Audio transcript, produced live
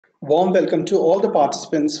Warm welcome to all the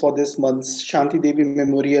participants for this month's Shanti Devi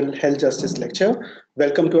Memorial Health Justice Lecture.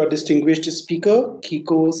 Welcome to our distinguished speaker,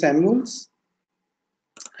 Keiko Samuels.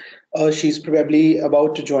 She's probably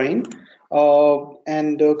about to join.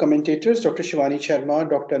 And commentators, Dr. Shivani Sharma,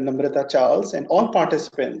 Dr. Namrata Charles, and all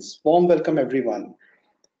participants. Warm welcome, everyone.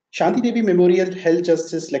 Shanti Devi Memorial Health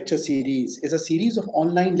Justice Lecture Series is a series of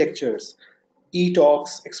online lectures,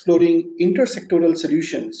 e-talks exploring intersectoral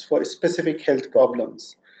solutions for specific health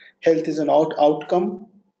problems. Health is an outcome,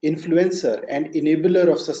 influencer, and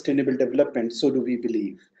enabler of sustainable development, so do we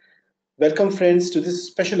believe. Welcome, friends, to this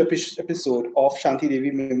special episode of Shanti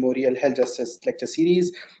Devi Memorial Health Justice Lecture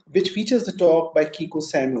Series, which features the talk by Keiko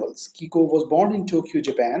Samuels. Keiko was born in Tokyo,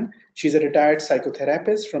 Japan. She's a retired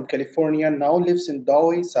psychotherapist from California, now lives in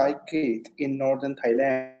Doi Sai in northern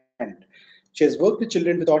Thailand. She has worked with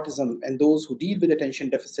children with autism and those who deal with attention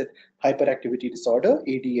deficit hyperactivity disorder,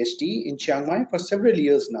 ADHD, in Chiang Mai for several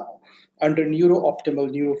years now under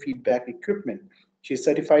neuro-optimal neurofeedback equipment. She is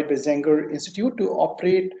certified by Zenger Institute to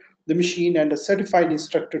operate the machine and a certified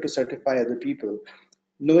instructor to certify other people.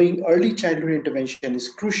 Knowing early childhood intervention is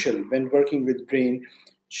crucial when working with brain.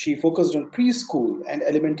 She focused on preschool and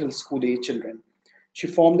elemental school age children. She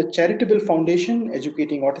formed a charitable foundation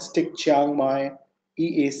educating autistic Chiang Mai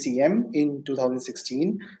EACM in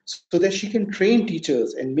 2016 so that she can train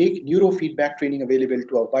teachers and make neurofeedback training available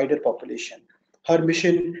to a wider population. Her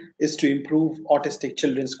mission is to improve autistic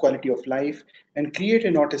children's quality of life and create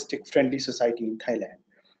an autistic friendly society in Thailand.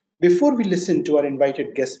 Before we listen to our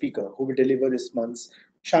invited guest speaker who will deliver this month's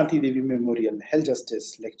Shanti Devi Memorial Health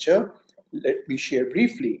Justice Lecture, let me share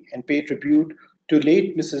briefly and pay tribute to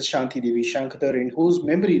late Mrs. Shanti Devi Shankar, in whose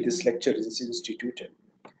memory this lecture is instituted.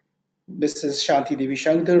 Mrs. Shanti Devi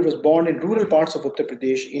Shankar was born in rural parts of Uttar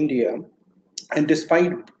Pradesh, India, and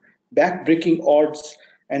despite backbreaking odds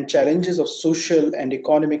and challenges of social and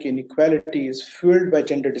economic inequalities fueled by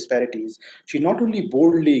gender disparities, she not only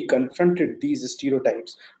boldly confronted these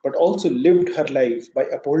stereotypes, but also lived her life by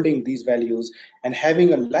upholding these values and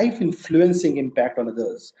having a life influencing impact on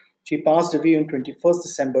others. She passed away on 21st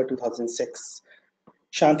December 2006.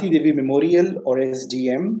 Shanti Devi Memorial, or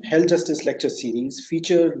SDM, Health Justice Lecture Series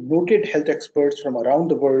feature noted health experts from around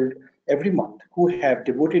the world every month who have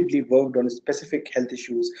devotedly worked on specific health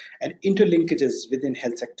issues and interlinkages within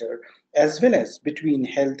health sector, as well as between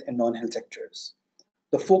health and non-health sectors.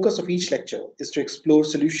 The focus of each lecture is to explore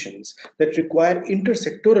solutions that require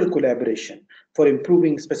intersectoral collaboration for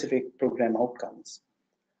improving specific program outcomes.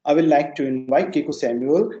 I would like to invite Keiko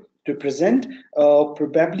Samuel to present.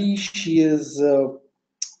 Probably she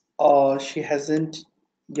hasn't,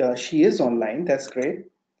 yeah, she is online. That's great.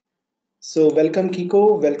 So welcome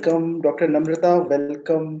Kiko, welcome Dr. Namrata,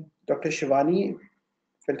 welcome Dr. Shivani,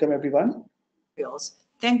 welcome everyone.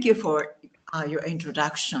 Thank you for your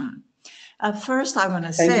introduction. First, I want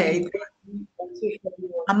to Thank say, you.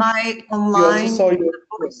 am I online? We also saw your,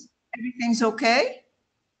 Everything's okay?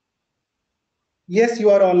 yes,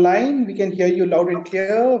 you are online. We can hear you loud and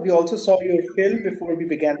clear. We also saw your film before we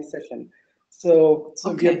began the session. So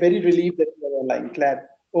okay. We are very relieved that you are online. Glad.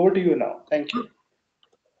 Over to you now. Thank you.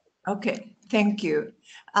 Okay, thank you.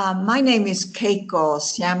 My name is Keiko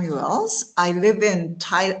Samuels. I live in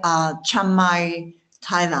Chiang Mai,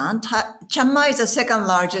 Thailand. Chiang Mai is the second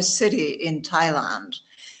largest city in Thailand.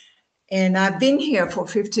 And I've been here for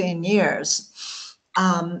 15 years.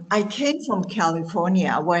 I came from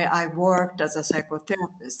California where I worked as a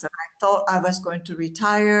psychotherapist. And I thought I was going to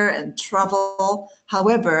retire and travel.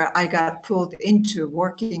 However, I got pulled into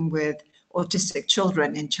working with autistic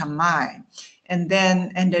children in Chiang Mai, and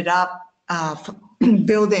then ended up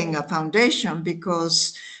building a foundation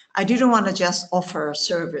because I didn't want to just offer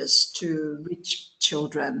service to rich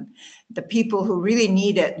children. The people who really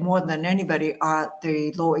need it more than anybody are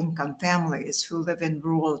the low-income families who live in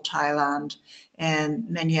rural Thailand and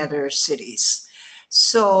many other cities.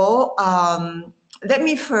 So let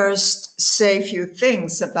me first say a few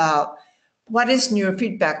things about what is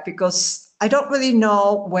neurofeedback, because I don't really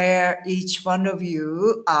know where each one of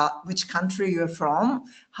you, which country you're from,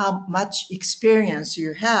 how much experience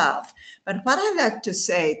you have. But what I like to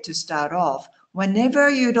say to start off, whenever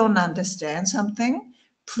you don't understand something,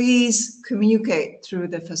 please communicate through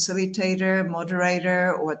the facilitator,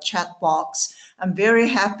 moderator, or chat box. I'm very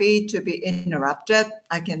happy to be interrupted.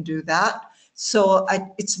 I can do that. So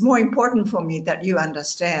it's more important for me that you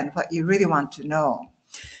understand what you really want to know.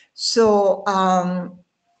 So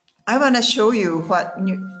I want to show you what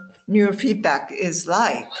neurofeedback is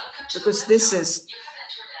like, because this is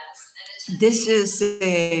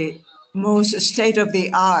the most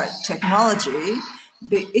state-of-the-art technology.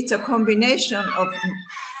 It's a combination of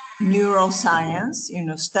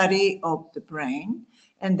neuroscience, study of the brain,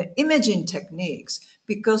 and the imaging techniques,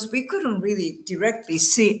 because we couldn't really directly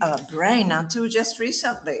see our brain until just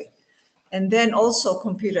recently. And then also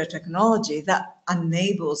computer technology that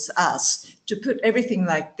enables us to put everything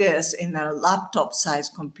like this in a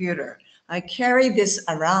laptop-sized computer. I carry this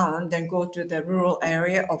around and go to the rural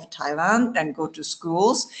area of Thailand and go to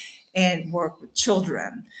schools and work with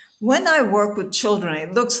children. When I work with children,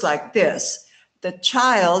 it looks like this. The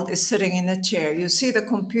child is sitting in a chair. You see the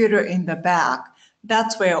computer in the back.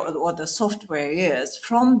 That's where all the software is.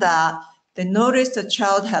 From that, they notice the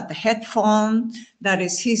child had the headphone. That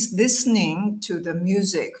is, he's listening to the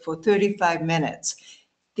music for 35 minutes.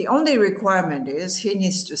 The only requirement is he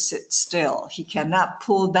needs to sit still. He cannot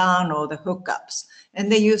pull down all the hookups. And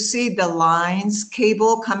then you see the lines,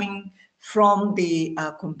 cable coming from the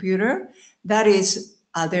computer. That is,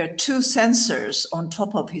 there are two sensors on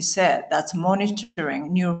top of his head that's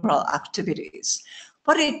monitoring neural activities.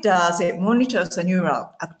 What it does, it monitors the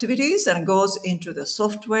neural activities and goes into the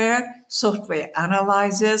software. Software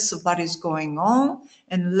analyzes what is going on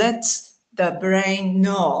and lets the brain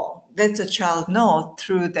know, lets the child know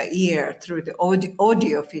through the ear, through the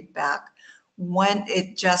audio feedback, what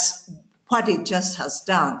it just has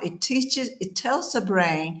done. It tells the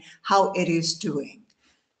brain how it is doing.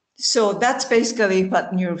 So that's basically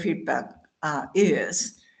what neurofeedback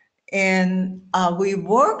is. And we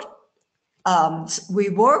work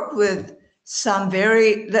with some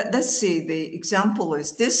let's see, the example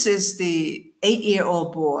is, this is the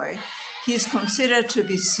 8-year-old boy. He's considered to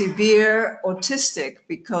be severe autistic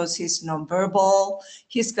because he's nonverbal.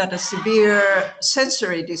 He's got a severe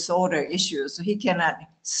sensory disorder issue, so he cannot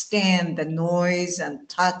stand the noise and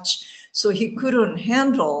touch, so he couldn't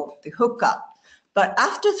handle the hookup. But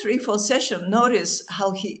after 3-4 sessions, notice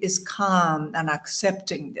how he is calm and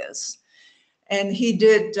accepting this. And he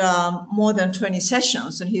did more than 20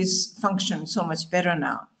 sessions, and he's functioning so much better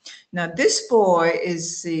now. Now, this boy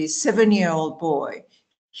is the 7-year-old boy.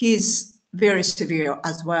 He's very severe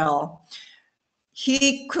as well.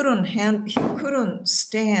 He couldn't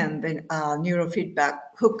stand the neurofeedback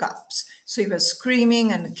hookups. So he was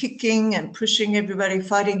screaming and kicking and pushing everybody,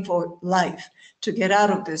 fighting for life to get out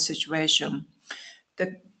of this situation.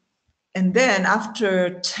 And then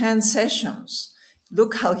after 10 sessions,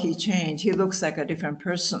 look how he changed. He looks like a different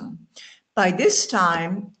person. By this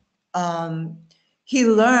time, he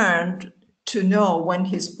learned to know when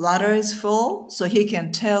his bladder is full, so he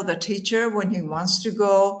can tell the teacher when he wants to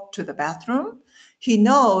go to the bathroom. He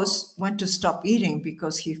knows when to stop eating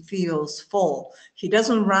because he feels full. He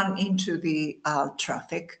doesn't run into the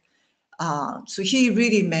traffic. So he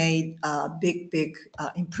really made a big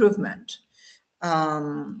improvement.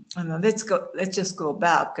 And let's just go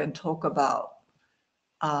back and talk about,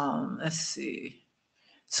 let's see.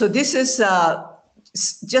 So this is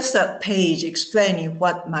just a page explaining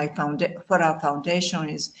what our foundation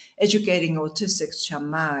is, Educating Autistics Chiang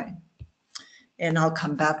Mai. And I'll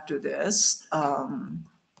come back to this.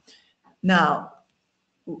 Now,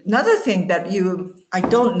 another thing that I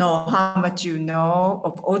don't know how much you know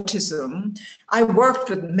of autism. I worked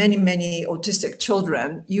with many autistic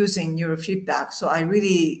children using neurofeedback, so I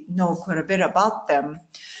really know quite a bit about them.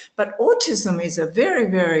 But autism is a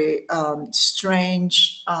very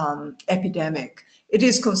strange epidemic. It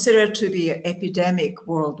is considered to be an epidemic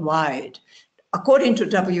worldwide. According to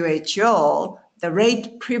WHO, the rate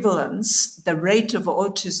of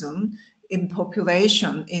autism in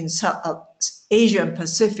population in Asian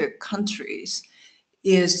Pacific countries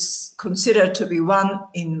is considered to be one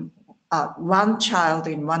child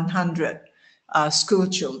in 100 school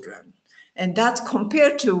children. And that's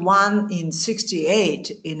compared to 1 in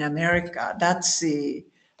 68 in America. That's the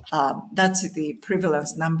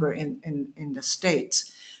prevalence number in the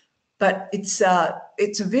States. But it's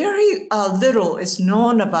very little is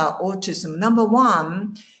known about autism. Number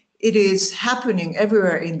one, it is happening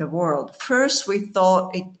everywhere in the world. First, we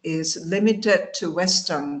thought it is limited to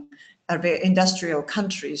Western industrial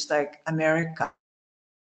countries like America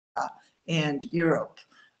and Europe.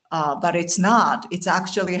 But it's not. It's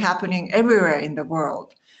actually happening everywhere in the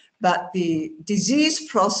world. But the disease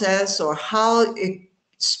process or how it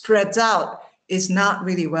spreads out is not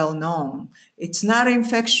really well known. It's not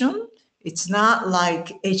infection. It's not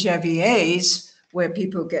like HIV/AIDS where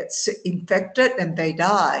people get infected and they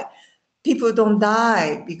die. People don't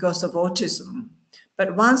die because of autism.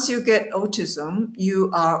 But once you get autism,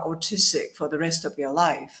 you are autistic for the rest of your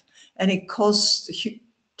life. And it costs a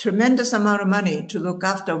tremendous amount of money to look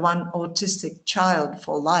after one autistic child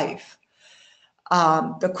for life.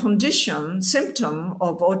 The symptom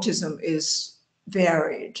of autism is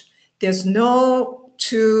varied. There's no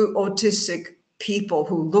two autistic people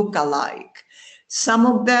who look alike. Some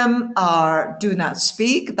of them do not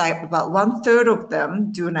speak, like about 1/3 of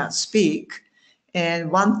them do not speak,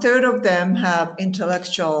 and 1/3 of them have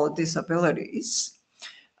intellectual disabilities,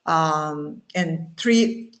 and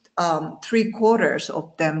three-quarters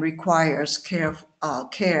of them requires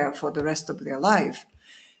care for the rest of their life.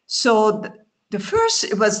 So the first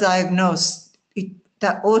it was diagnosed,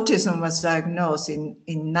 that autism was diagnosed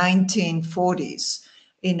in 1940s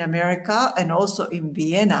in America and also in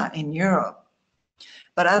Vienna in Europe.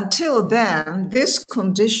 But until then, this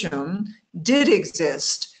condition did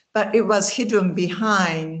exist, but it was hidden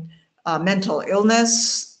behind mental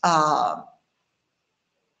illness,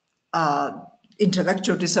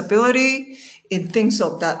 intellectual disability, in things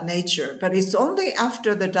of that nature. But it's only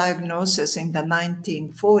after the diagnosis in the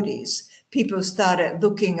 1940s, people started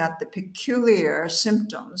looking at the peculiar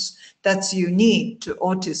symptoms that's unique to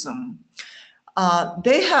autism.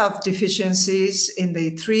 They have deficiencies in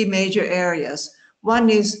the three major areas. One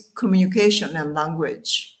is communication and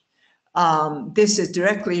language. This is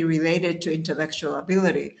directly related to intellectual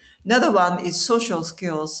ability. Another one is social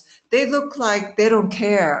skills. They look like they don't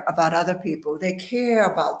care about other people. They care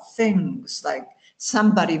about things, like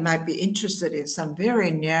somebody might be interested in some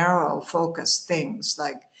very narrow focused things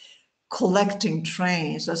like collecting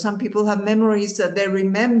trains, or some people have memories that they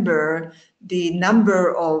remember the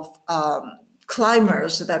number of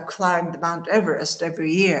climbers that climbed Mount Everest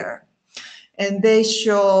every year. And they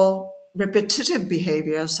show repetitive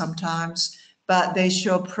behavior sometimes, but they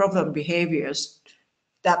show problem behaviors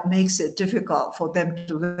that makes it difficult for them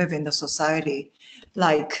to live in the society.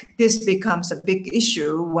 Like this becomes a big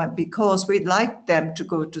issue because we'd like them to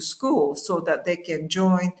go to school so that they can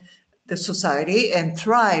join the society and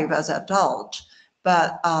thrive as adults.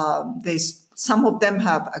 But some of them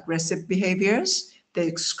have aggressive behaviors.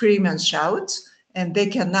 They scream and shout, and they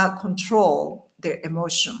cannot control their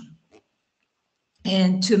emotion.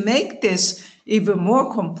 And to make this even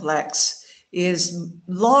more complex is a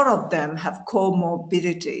lot of them have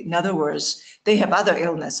comorbidity. In other words, they have other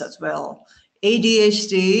illness as well.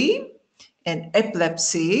 ADHD and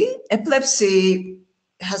epilepsy. ADHD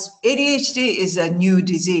is a new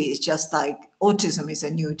disease, just like autism is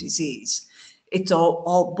a new disease. It's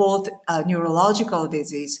all both a neurological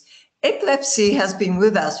disease. Epilepsy has been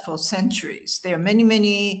with us for centuries. There are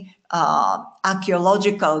many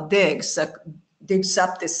archaeological digs that digs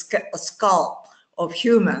up the skull of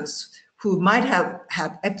humans who might have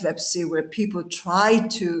epilepsy, where people try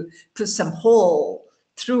to put some hole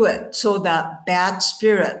through it so that bad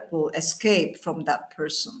spirit will escape from that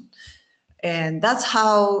person. And that's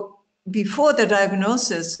how, before the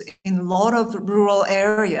diagnosis, in a lot of rural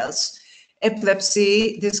areas,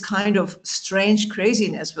 epilepsy, this kind of strange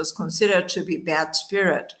craziness, was considered to be bad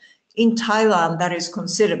spirit. In Thailand, that is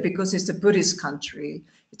considered, because it's a Buddhist country,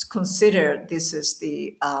 it's considered this is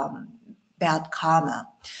the bad karma.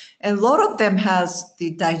 And a lot of them has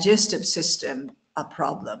the digestive system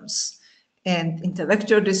problems and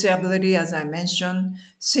intellectual disability, as I mentioned.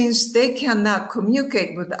 Since they cannot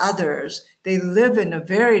communicate with others, they live in a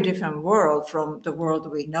very different world from the world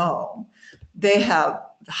we know. They have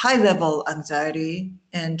high-level anxiety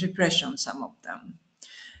and depression, some of them.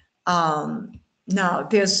 Now,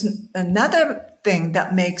 there's another thing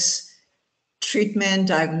that makes treatment,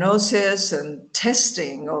 diagnosis, and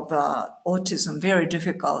testing of autism very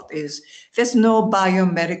difficult is there's no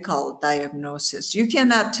biomedical diagnosis. You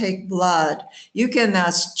cannot take blood. You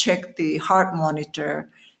cannot check the heart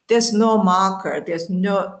monitor. There's no marker. There's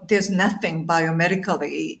nothing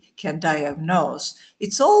biomedically can diagnose.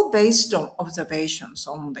 It's all based on observations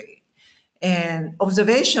only. And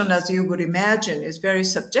observation, as you would imagine, is very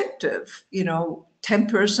subjective. 10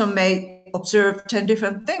 persons may observe 10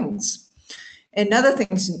 different things. Another thing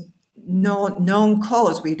is known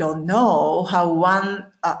cause. We don't know how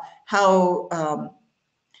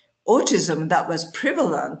autism that was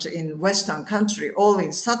prevalent in Western country, all of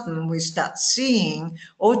a sudden we start seeing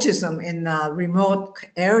autism in remote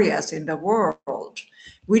areas in the world.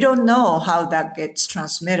 We don't know how that gets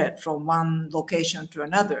transmitted from one location to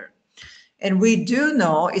another. And we do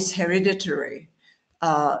know it's hereditary.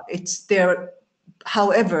 It's there.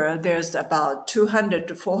 However, there's about 200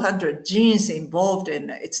 to 400 genes involved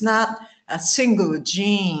in it. It's not a single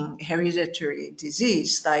gene hereditary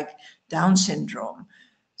disease like Down syndrome.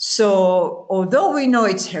 So although we know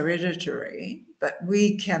it's hereditary, but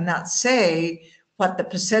we cannot say what the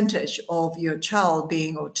percentage of your child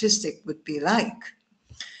being autistic would be like.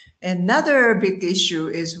 Another big issue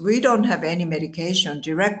is we don't have any medication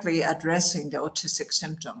directly addressing the autistic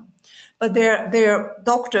symptom. But their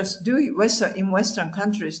doctors do, in Western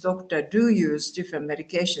countries, doctors do use different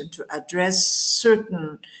medication to address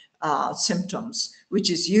certain symptoms,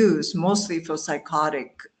 which is used mostly for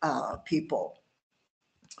psychotic people.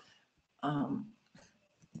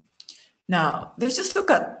 Now, let's just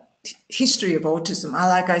look at history of autism.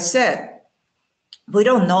 Like I said, we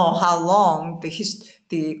don't know how long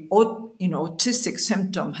the autistic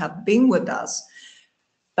symptom have been with us,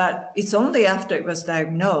 but it's only after it was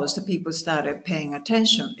diagnosed that people started paying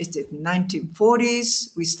attention. It's in the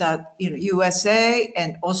 1940s, we start, USA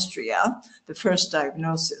and Austria, the first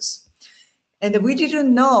diagnosis. And we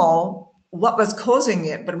didn't know what was causing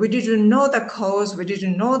it, but we didn't know the cause, we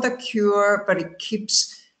didn't know the cure, but it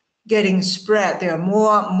keeps getting spread. There are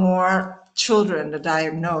more and more children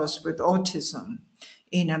diagnosed with autism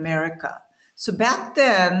in America. So back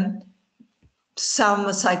then,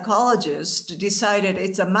 some psychologists decided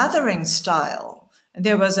it's a mothering style. And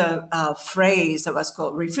there was a phrase that was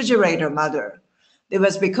called refrigerator mother. It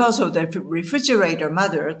was because of the refrigerator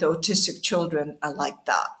mother, the autistic children are like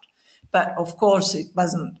that. But of course, it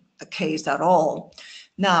wasn't the case at all.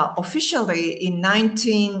 Now, officially in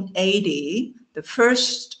 1980, the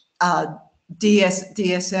first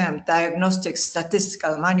DSM, Diagnostic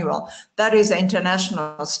Statistical Manual, that is an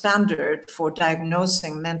international standard for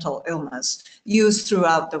diagnosing mental illness used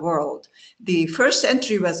throughout the world. The first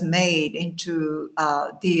entry was made into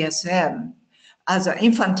DSM as an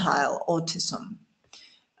infantile autism.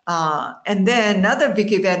 And then another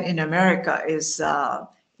big event in America is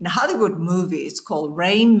in a Hollywood movie, it's called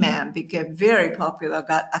Rain Man, became very popular,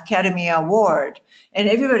 got Academy Award, and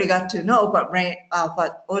everybody got to know what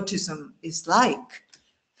autism is like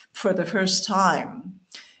for the first time.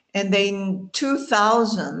 And then in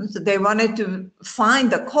 2000, they wanted to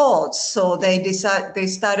find the cause, so they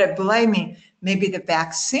started blaming maybe the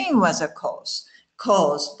vaccine was a cause,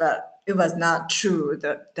 but it was not true.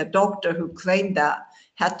 The doctor who claimed that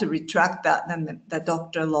had to retract that, and the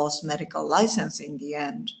doctor lost medical license in the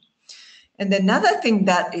end. And another thing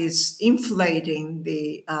that is inflating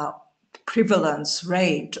the prevalence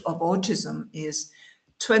rate of autism is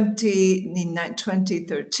in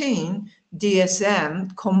 2013,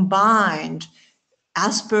 DSM combined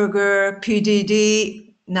Asperger,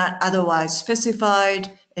 PDD, not otherwise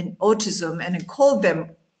specified, and autism, and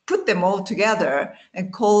put them all together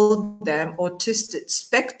and called them autistic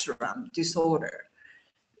spectrum disorder.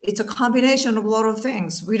 It's a combination of a lot of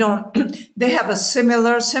things. They have a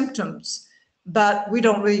similar symptoms, but we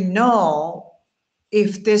don't really know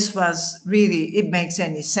if this it makes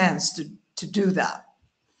any sense to do that.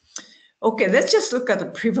 Okay, let's just look at the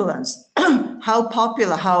prevalence, how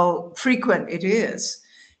popular, how frequent it is.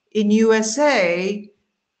 In USA,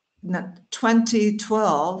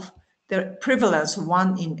 2012, the prevalence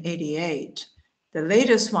 1 in 88. The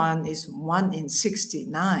latest one is 1 in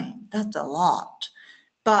 69. That's a lot.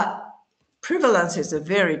 But prevalence is a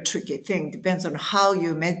very tricky thing. Depends on how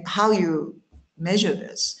you measure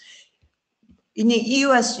this. In the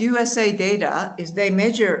USA data, they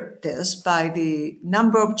measure this by the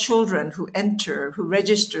number of children who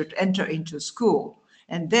register to enter into school,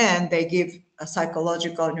 and then they give a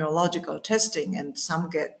psychological, neurological testing, and some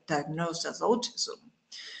get diagnosed as autism.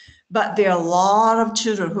 But there are a lot of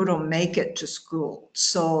children who don't make it to school,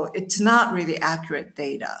 so it's not really accurate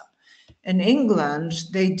data. In England,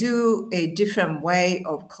 they do a different way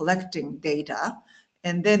of collecting data,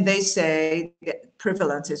 and then they say that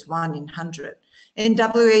prevalence is 1 in 100. And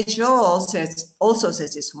WHO also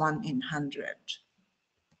says it's 1 in 100.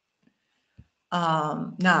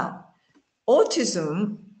 Now,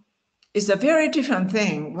 autism is a very different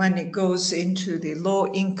thing when it goes into the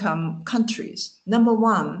low-income countries. Number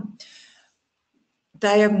one,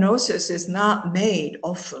 diagnosis is not made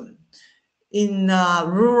often. In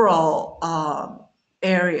rural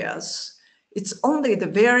areas, it's only the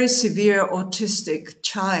very severe autistic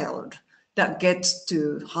child that gets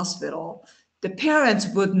to hospital. The parents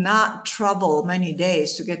would not travel many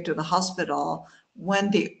days to get to the hospital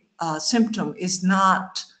when the symptom is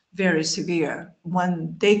not very severe,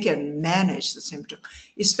 when they can manage the symptom.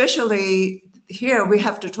 Especially here, we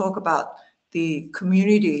have to talk about the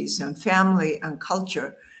communities and family and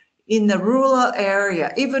culture. In the rural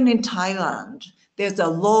area, even in Thailand, there's a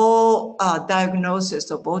low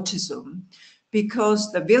diagnosis of autism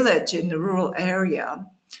because the village in the rural area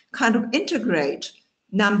kind of integrate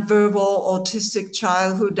nonverbal autistic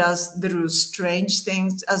child who does little strange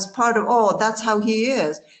things as part of, oh, that's how he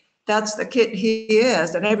is. That's the kid he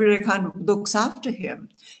is, and everybody kind of looks after him.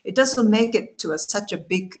 It doesn't make it to such a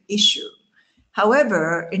big issue.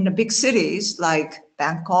 However, in the big cities like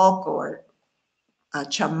Bangkok or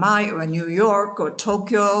Chiang Mai or New York or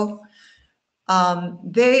Tokyo,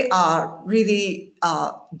 they are really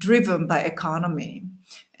driven by economy.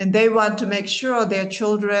 And they want to make sure their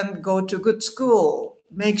children go to good school,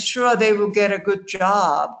 make sure they will get a good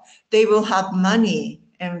job, they will have money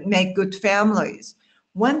and make good families.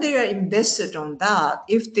 When they are invested on that,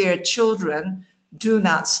 if their children do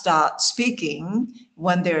not start speaking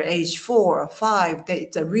when they're age 4 or 5,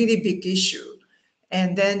 it's a really big issue.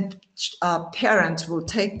 And then parents will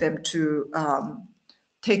take them to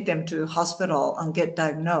hospital and get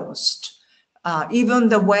diagnosed. Even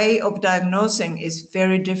the way of diagnosing is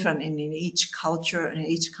very different in each culture and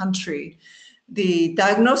each country. The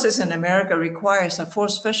diagnosis in America requires a 4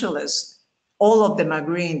 specialists, all of them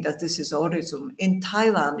agreeing that this is autism. In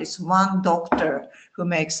Thailand, it's one doctor who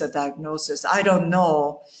makes a diagnosis. I don't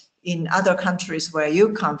know in other countries where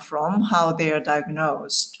you come from how they are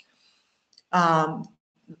diagnosed.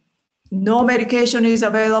 No medication is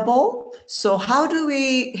available. So how do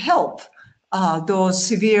we help those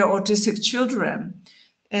severe autistic children?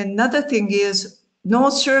 Another thing is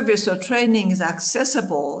no service or training is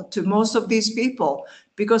accessible to most of these people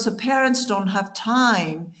because the parents don't have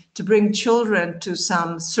time to bring children to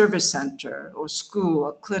some service center or school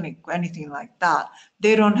or clinic or anything like that.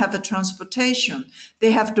 They don't have the transportation.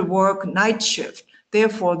 They have to work night shift.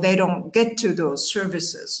 Therefore, they don't get to those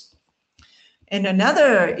services. And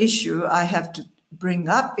another issue I have to bring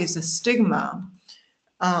up is the stigma.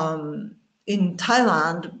 In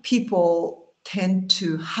Thailand, people tend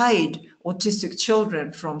to hide autistic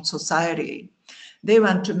children from society. They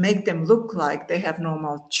want to make them look like they have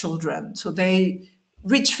normal children. So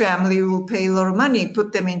rich family will pay a lot of money,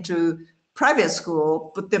 put them into private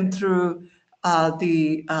school, put them through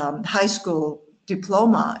the high school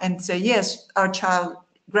diploma and say, yes, our child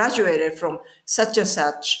graduated from such and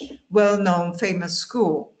such well-known famous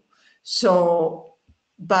school. So,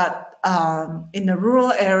 but in a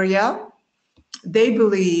rural area, they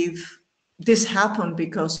believe this happened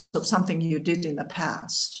because of something you did in the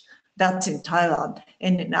past. That's in Thailand.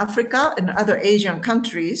 And in Africa and other Asian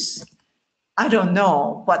countries, I don't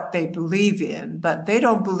know what they believe in, but they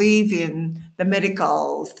don't believe in the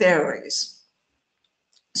medical theories.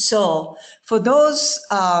 So for those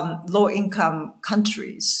low-income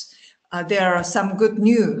countries, there are some good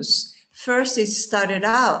news. First, it started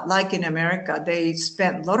out like in America. They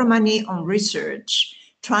spent a lot of money on research,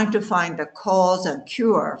 trying to find the cause and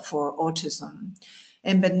cure for autism.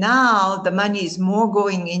 But now the money is more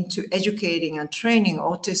going into educating and training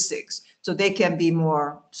autistics so they can be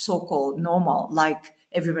more so-called normal like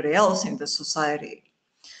everybody else in the society.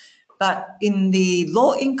 But in the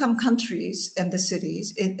low-income countries and the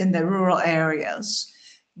cities, in the rural areas,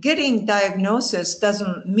 getting diagnosis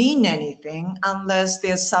doesn't mean anything unless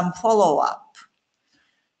there's some follow-up.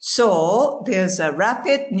 So there's a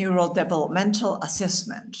rapid neurodevelopmental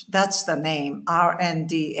assessment. That's the name,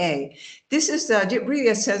 RNDA. This is really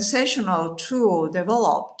a sensational tool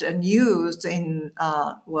developed and used in,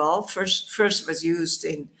 first was used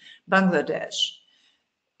in Bangladesh.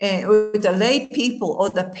 And with the lay people or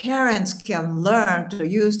the parents can learn to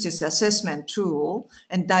use this assessment tool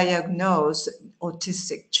and diagnose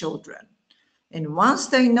autistic children. And once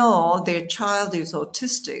they know their child is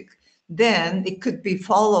autistic, then it could be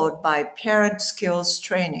followed by parent skills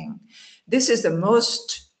training. This is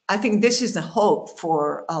I think this is the hope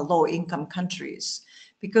for low-income countries,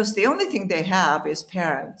 because the only thing they have is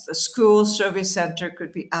parents. The school service center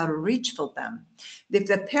could be out of reach for them. If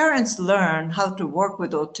the parents learn how to work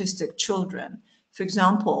with autistic children, for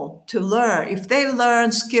example, if they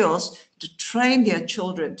learn skills to train their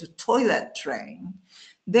children to toilet train,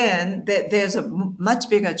 then there's a much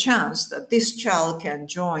bigger chance that this child can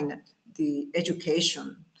join the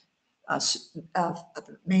education,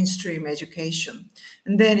 mainstream education.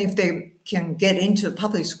 And then if they can get into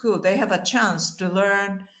public school, they have a chance to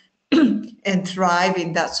learn and thrive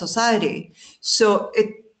in that society. So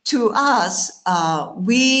to us,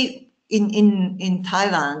 we in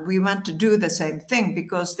Thailand, we want to do the same thing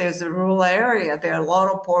because there's a rural area, there are a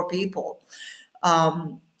lot of poor people.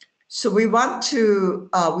 So we wanted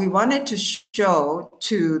to show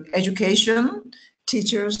to education,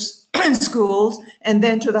 teachers, schools, and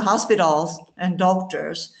then to the hospitals and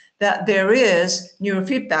doctors that there is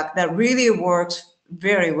neurofeedback that really works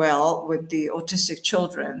very well with the autistic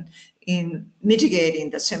children in mitigating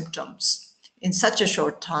the symptoms in such a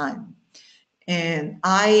short time. And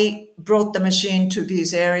I brought the machine to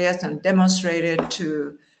these areas and demonstrated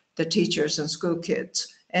to the teachers and school kids.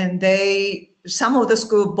 And some of the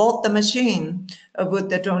school bought the machine with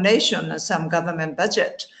the donation of some government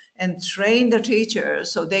budget. and train the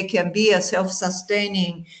teachers so they can be a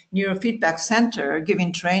self-sustaining neurofeedback center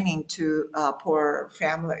giving training to poor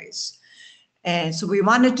families. And so we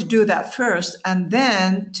wanted to do that first, and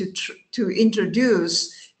then to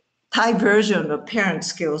introduce Thai version of parent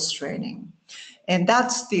skills training. And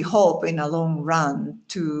that's the hope in the long run,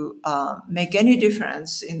 to make any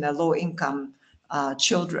difference in the low-income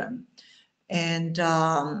children. And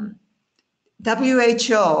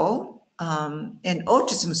WHO and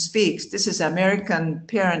Autism Speaks, this is American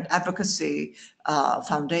Parent Advocacy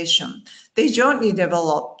Foundation, they jointly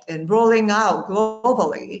developed and rolling out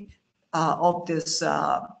globally of this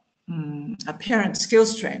parent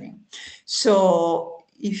skills training. So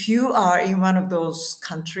if you are in one of those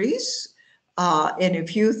countries, and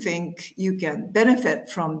if you think you can benefit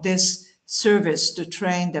from this service to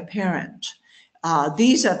train the parent,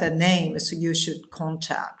 these are the names you should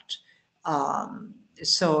contact.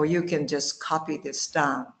 So you can just copy this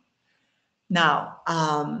down. Now,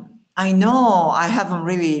 I know I haven't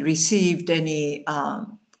really received any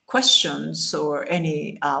questions or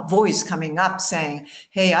any voice coming up saying,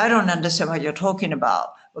 hey, I don't understand what you're talking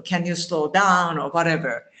about, or can you slow down, or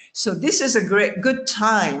whatever. So this is a good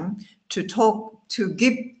time to talk, to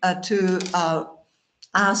give,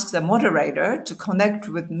 ask the moderator to connect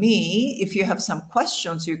with me. If you have some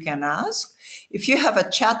questions, you can ask. If you have a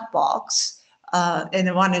chat box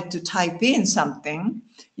and wanted to type in something,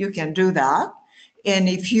 you can do that. And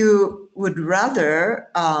if you would rather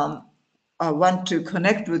want to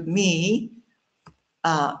connect with me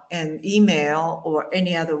an email or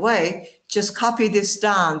any other way, just copy this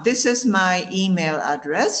down. This is my email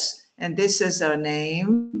address, and this is our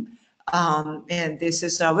name, and this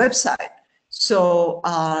is our website. So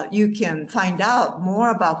you can find out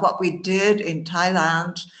more about what we did in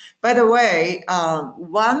Thailand. By the way,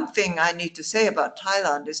 one thing I need to say about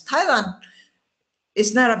Thailand is Thailand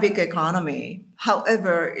is not a big economy.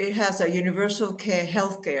 However, it has a universal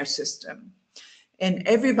healthcare system. And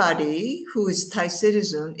everybody who is Thai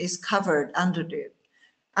citizen is covered under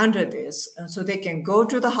this. And so they can go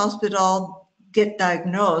to the hospital, get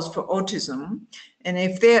diagnosed for autism. And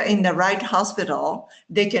if they're in the right hospital,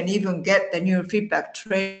 they can even get the neurofeedback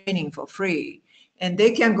training for free. And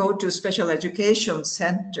they can go to special education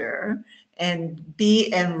center and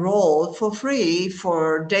be enrolled for free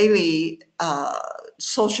for daily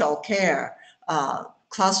social care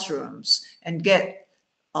classrooms, and get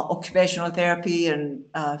occupational therapy and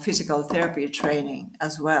physical therapy training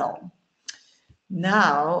as well.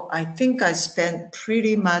 Now, I think I spent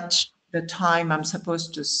pretty much the time I'm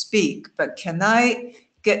supposed to speak, but can I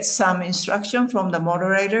get some instruction from the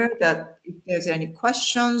moderator that if there's any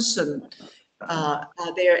questions, and are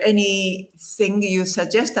there anything you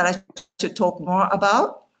suggest that I should talk more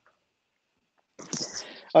about?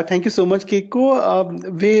 Thank you so much, Keiko.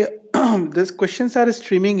 These questions are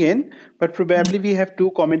streaming in, but probably we have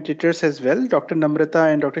two commentators as well, Dr.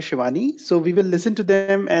 Namrata and Dr. Shivani. So we will listen to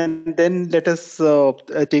them, and then let us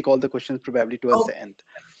take all the questions probably towards the end.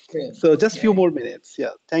 Good. So just few more minutes.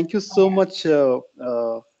 Yeah. Thank you so much,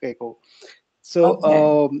 Keiko.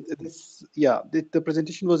 So the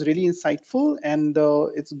presentation was really insightful, and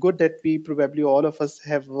it's good that we probably all of us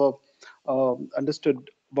have understood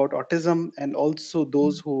about autism, and also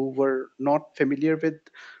those who were not familiar with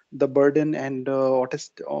the burden and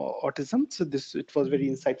autism. So it was very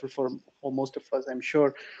insightful for most of us, I'm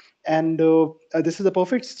sure. And this is a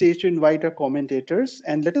perfect stage to invite our commentators.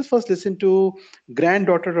 And let us first listen to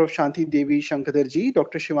granddaughter of Shanti Devi Shankadarji,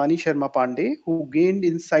 Dr. Shivani Sharma Pandey, who gained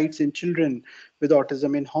insights in children with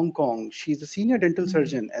autism in Hong Kong. She's a senior dental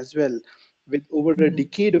surgeon as well, with over a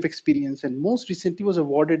decade of experience, and most recently was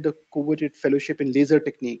awarded the coveted fellowship in laser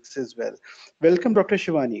techniques as well. Welcome, Dr.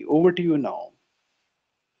 Shivani. Over to you now.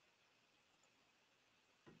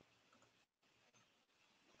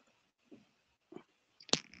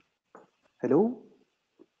 Hello?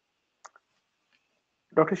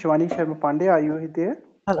 Dr. Shivani Sharma Pandey, are you there?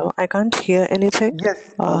 Hello, I can't hear anything.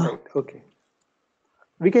 Yes, all right, okay.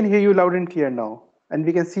 We can hear you loud and clear now, and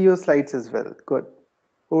we can see your slides as well. Good.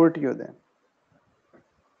 Over to you then.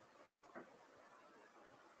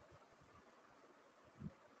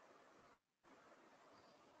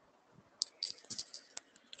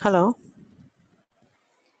 Hello.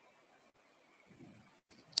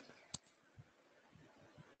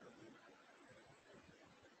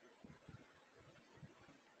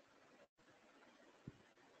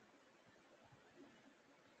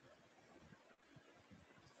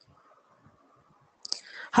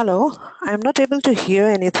 Hello, I'm not able to hear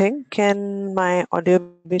anything. Can my audio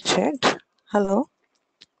be checked? Hello.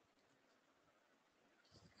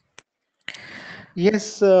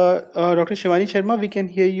 Yes, Dr. Shivani Sharma, we can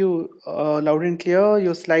hear you loud and clear.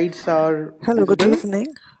 Your slides are Hello, good visible.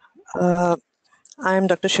 evening. Uh, I am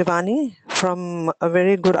Dr. Shivani from a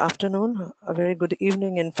very good afternoon, a very good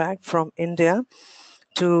evening, in fact, from India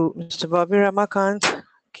to Mr. Bobby Ramakant,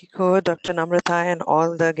 Kiko, Dr. Namrata, and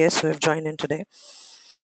all the guests who have joined in today.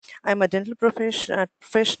 I'm a dental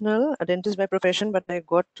professional, a dentist by profession, but I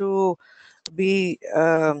got to be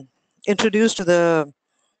introduced to the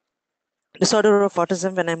disorder of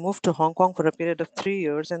autism when I moved to Hong Kong for a period of 3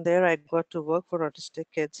 years, and there I got to work for autistic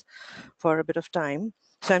kids for a bit of time.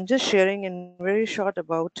 So I'm just sharing in very short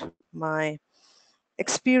about my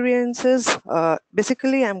experiences.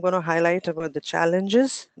 Basically, I'm going to highlight about the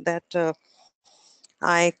challenges that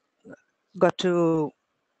I got to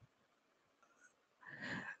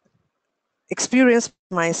experience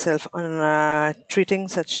myself on treating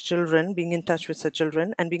such children, being in touch with such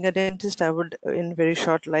children. And being a dentist, I would, in very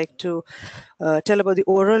short, like to tell about the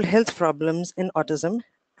oral health problems in autism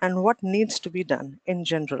and what needs to be done in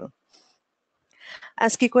general.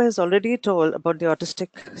 As Kiko has already told about the autistic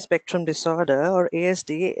spectrum disorder or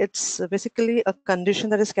ASD, it's basically a condition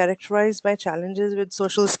that is characterized by challenges with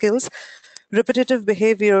social skills, repetitive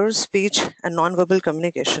behaviors, speech, and nonverbal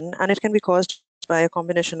communication, and it can be caused by a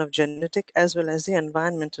combination of genetic as well as the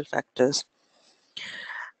environmental factors.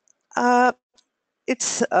 Uh,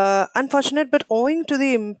 it's unfortunate, but owing to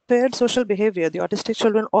the impaired social behavior, the autistic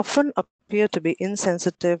children often appear to be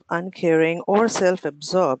insensitive, uncaring, or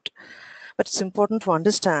self-absorbed. But it's important to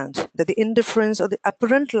understand that the indifference or the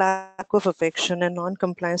apparent lack of affection and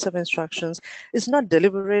non-compliance of instructions is not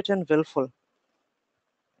deliberate and willful.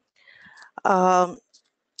 Um,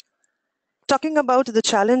 Talking about the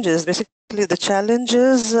challenges, basically the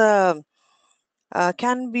challenges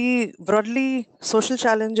can be broadly social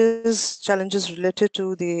challenges, challenges related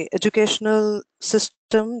to the educational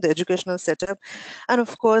system, the educational setup, and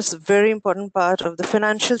of course, very important part of the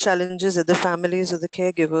financial challenges that the families or the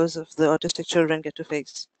caregivers of the autistic children get to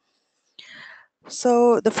face.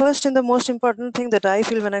 So the first and the most important thing that I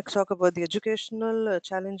feel when I talk about the educational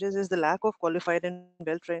challenges is the lack of qualified and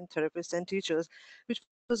well-trained therapists and teachers, which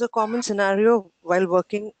was a common scenario while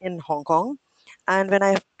working in Hong Kong, and when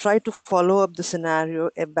I tried to follow up the scenario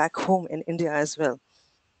back home in India as well.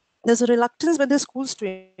 There's a reluctance by the schools to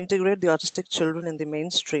integrate the autistic children in the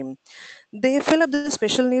mainstream. They fill up the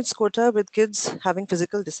special needs quota with kids having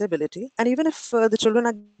physical disability, and even if the children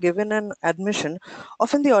are given an admission,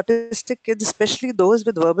 often the autistic kids, especially those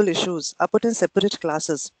with verbal issues, are put in separate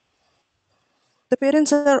classes. The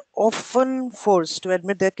parents are often forced to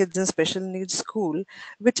admit their kids in special needs school,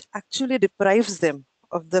 which actually deprives them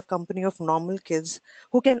of the company of normal kids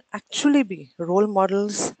who can actually be role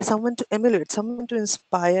models, someone to emulate, someone to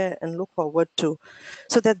inspire and look forward to,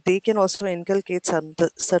 so that they can also inculcate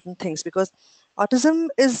certain things. Because autism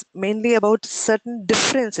is mainly about certain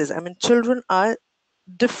differences. I mean, children are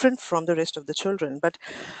different from the rest of the children, but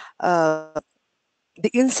uh,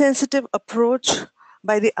 the insensitive approach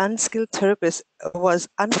by the unskilled therapist was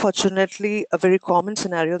unfortunately a very common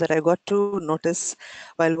scenario that I got to notice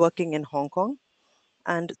while working in Hong Kong.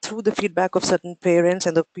 And through the feedback of certain parents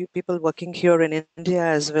and the people working here in India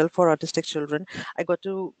as well for autistic children, I got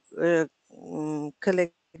to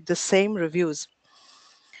collect the same reviews.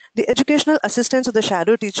 The educational assistants or the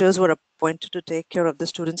shadow teachers who are appointed to take care of the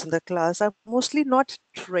students in the class are mostly not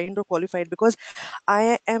trained or qualified, because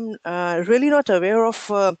I am really not aware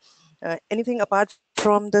of anything apart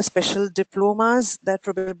from the special diplomas that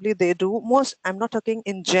probably they do. Most, I'm not talking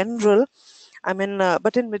in general, I mean,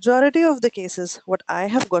 but in majority of the cases, what I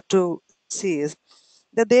have got to see is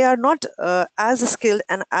that they are not as skilled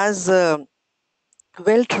and as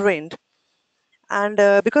well trained.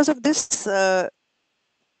 And because of this,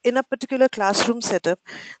 in a particular classroom setup,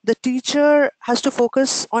 the teacher has to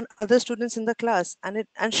focus on other students in the class,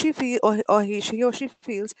 and she feel or she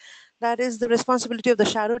feels that is the responsibility of the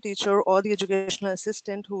shadow teacher or the educational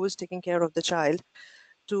assistant who is taking care of the child,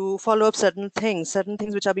 to follow up certain things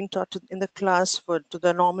which are being taught in the class to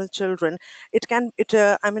the normal children.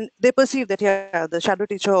 I mean, they perceive that, yeah, the shadow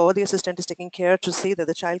teacher or the assistant is taking care to see that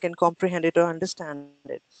the child can comprehend it or understand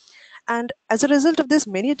it. And as a result of this,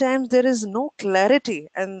 many times there is no clarity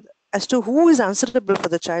and as to who is answerable for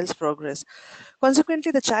the child's progress.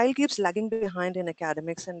 Consequently, the child keeps lagging behind in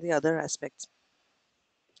academics and the other aspects.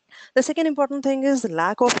 The second important thing is the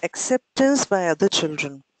lack of acceptance by other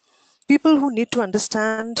children. People who need to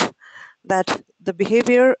understand that the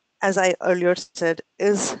behavior, as I earlier said,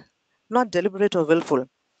 is not deliberate or willful.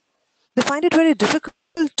 They find it very difficult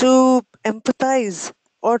to empathize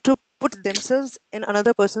or to put themselves in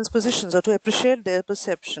another person's positions or to appreciate their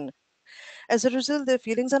perception. As a result, their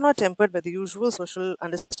feelings are not tempered by the usual social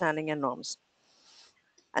understanding and norms.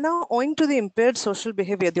 And now, owing to the impaired social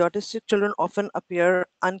behavior, the autistic children often appear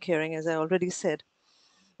uncaring, as I already said.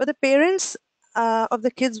 But the parents of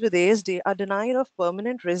the kids with ASD are denied of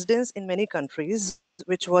permanent residence in many countries,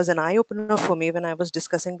 which was an eye-opener for me when I was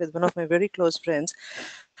discussing with one of my very close friends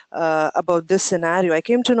about this scenario. I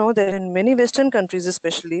came to know that in many Western countries,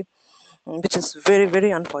 especially, which is very,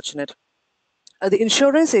 very unfortunate. The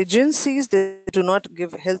insurance agencies, they do not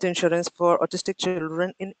give health insurance for autistic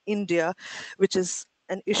children in India, which is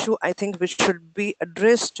an issue I think which should be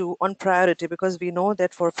addressed to on priority, because we know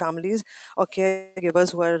that for families or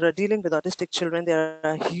caregivers who are dealing with autistic children, there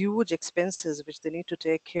are huge expenses which they need to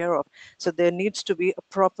take care of. So there needs to be a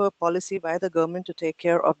proper policy by the government to take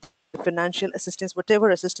care of the financial assistance, whatever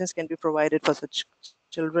assistance can be provided for such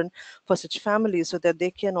children, for such families, so that they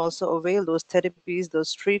can also avail those therapies,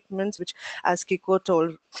 those treatments, which, as Kiko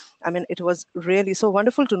told, I mean, it was really so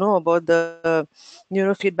wonderful to know about the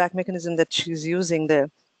neurofeedback mechanism that she's using there.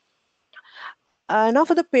 Now,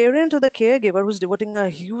 for the parent or the caregiver who's devoting a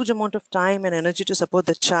huge amount of time and energy to support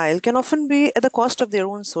the child, can often be at the cost of their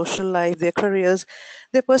own social life, their careers,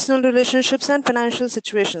 their personal relationships, and financial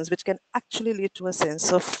situations, which can actually lead to a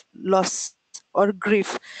sense of loss or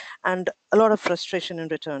grief and a lot of frustration in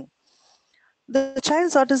return. The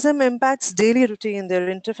child's autism impacts daily routine, their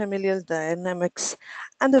interfamilial dynamics,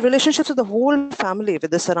 and the relationships of the whole family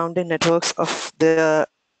with the surrounding networks of their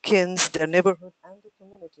kins, their neighborhood, and the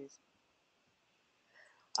communities.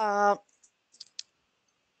 Uh,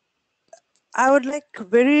 I would like in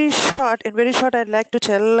very short, I'd like to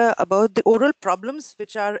tell about the oral problems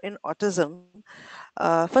which are in autism.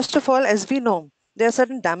 First of all, as we know, there are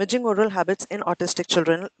certain damaging oral habits in autistic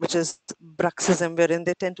children, which is bruxism, wherein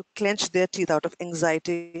they tend to clench their teeth out of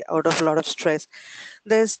anxiety, out of a lot of stress.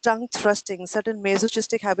 There's tongue thrusting, certain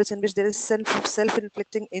masochistic habits in which there is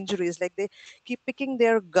self-inflicting injuries, like they keep picking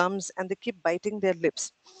their gums and they keep biting their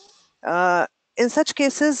lips. In such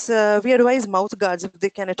cases, we advise mouth guards if they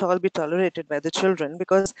can at all be tolerated by the children,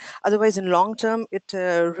 because otherwise, in long term, it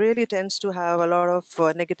really tends to have a lot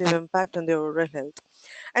of negative impact on their oral health.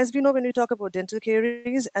 As we know, when we talk about dental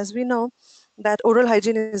caries, as we know that oral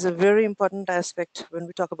hygiene is a very important aspect when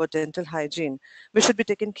we talk about dental hygiene, which should be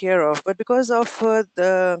taken care of. But because of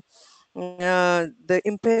the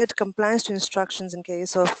impaired compliance to instructions in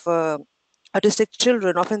case of autistic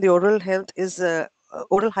children, often the oral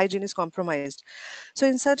hygiene is compromised. So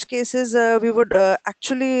in such cases, we would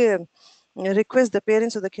actually request the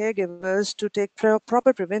parents or the caregivers to take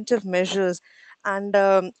proper preventive measures and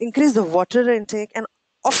increase the water intake, and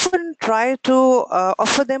often try to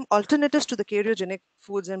offer them alternatives to the cariogenic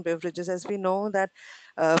foods and beverages, as we know that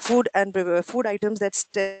food items that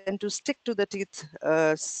tend to stick to the teeth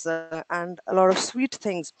and a lot of sweet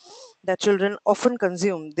things that children often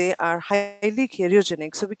consume, they are highly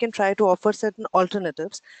cariogenic. So we can try to offer certain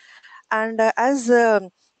alternatives. And as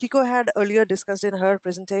Kiko had earlier discussed in her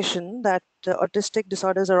presentation, that autistic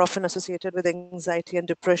disorders are often associated with anxiety and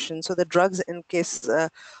depression. So the drugs in case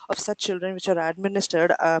of such children which are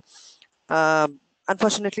administered, uh,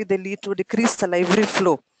 unfortunately, they lead to a decreased salivary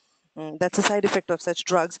flow. That's a side effect of such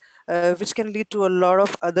drugs, which can lead to a lot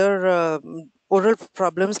of other oral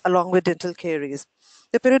problems along with dental caries.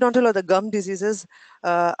 The periodontal or the gum diseases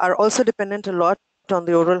are also dependent a lot on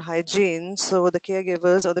the oral hygiene. So the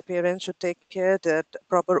caregivers or the parents should take care that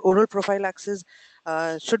proper oral prophylaxis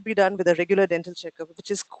should be done with a regular dental checkup, which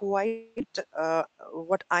is quite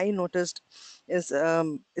what I noticed is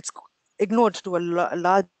it's ignored to a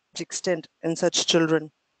large extent in such children.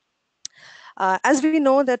 As we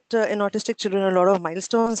know that in autistic children, a lot of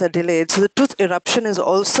milestones are delayed. So the tooth eruption is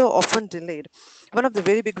also often delayed. One of the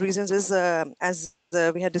very big reasons is, as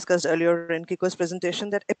we had discussed earlier in Kiko's presentation,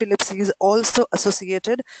 that epilepsy is also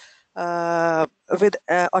associated with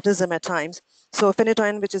autism at times. So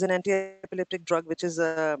phenytoin, which is an anti-epileptic drug, which is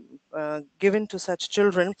given to such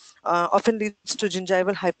children, often leads to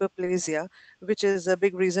gingival hyperplasia, which is a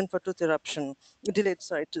big reason for tooth eruption, delayed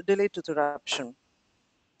tooth eruption.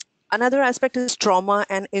 Another aspect is trauma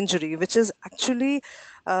and injury, which is actually,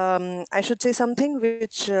 I should say, something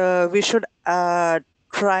which we should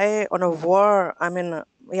try on a war. I mean,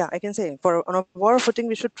 yeah, I can say on a war footing,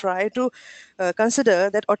 we should try to consider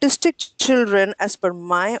that autistic children, as per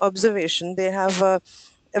my observation, they have a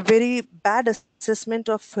very bad assessment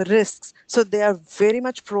of risks. So they are very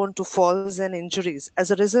much prone to falls and injuries, as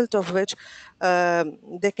a result of which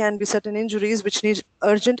there can be certain injuries which need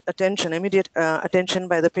urgent attention, immediate attention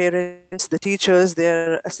by the parents, the teachers,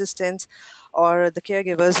 their assistants, or the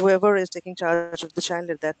caregivers, whoever is taking charge of the child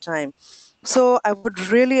at that time. So I would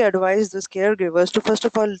really advise these caregivers to first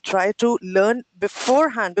of all try to learn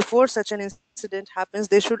beforehand, before such an incident happens.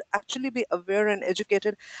 They should actually be aware and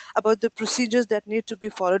educated about the procedures that need to be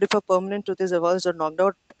followed if a permanent tooth is avulsed or knocked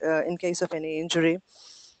out in case of any injury.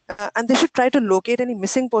 And they should try to locate any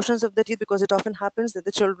missing portions of the teeth, because it often happens that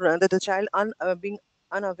the child being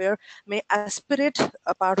unaware may aspirate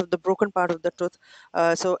a part of the broken part of the tooth.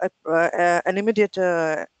 An immediate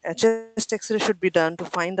chest X-ray should be done to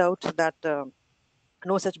find out that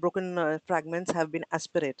no such broken fragments have been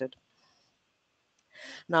aspirated.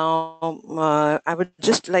 Now, I would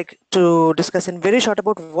just like to discuss in very short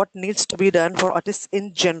about what needs to be done for autists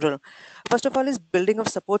in general. First of all is building of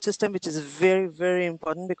support system, which is very, very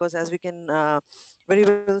important, because as we can very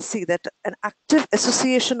well see that an active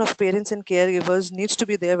association of parents and caregivers needs to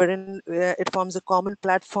be there, wherein it forms a common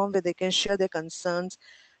platform where they can share their concerns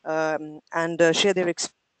and share their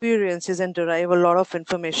experiences and derive a lot of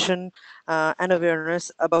information and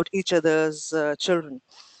awareness about each other's children.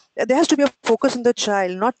 There has to be a focus on the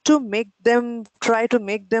child, not to make them try to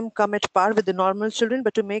make them come at par with the normal children,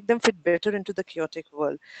 but to make them fit better into the chaotic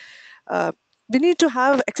world. Uh, we need to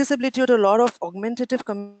have accessibility to a lot of augmentative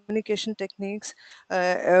communication techniques,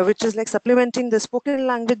 which is like supplementing the spoken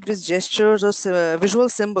language with gestures or visual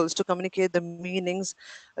symbols to communicate the meanings,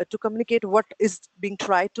 to communicate what is being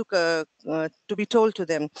tried to be told to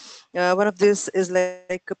them. One of this is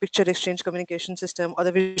like a picture exchange communication system or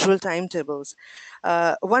the visual timetables.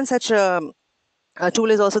 One such tool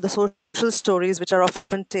is also the social stories, which are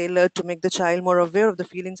often tailored to make the child more aware of the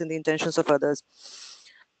feelings and the intentions of others.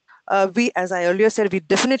 As I earlier said, we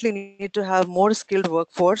definitely need to have more skilled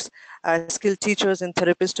workforce, skilled teachers and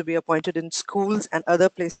therapists to be appointed in schools and other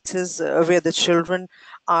places where the children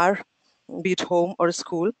are, be it home or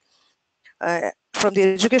school. From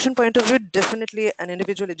the education point of view, definitely an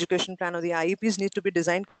individual education plan or the IEPs need to be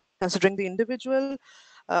designed considering the individual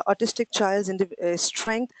autistic child's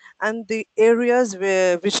strength and the areas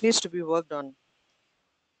which needs to be worked on.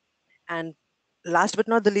 And last but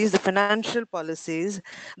not the least, the financial policies.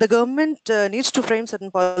 The government needs to frame certain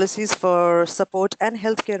policies for support and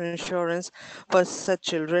healthcare insurance for such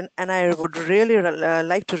children. And I would really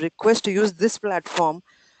like to request to use this platform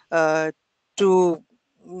to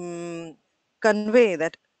convey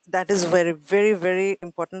that that is very, very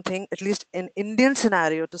important thing, at least in Indian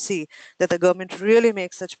scenario, to see that the government really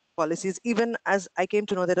makes such policies. Even as I came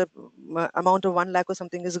to know that a amount of 1 lakh or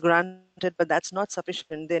something is granted, but that's not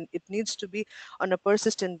sufficient. Then it needs to be on a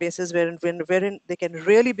persistent basis wherein they can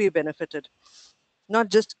really be benefited, not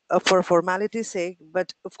just for formality's sake,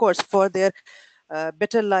 but of course for their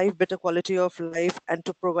better life, better quality of life, and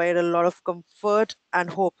to provide a lot of comfort and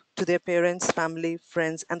hope to their parents, family,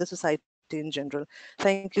 friends, and the society in general.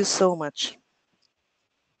 Thank you so much.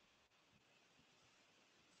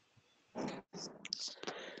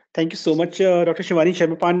 Thank you so much, Dr. Shivani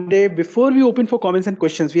Sharma Pandey. Before we open for comments and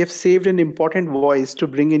questions, we have saved an important voice to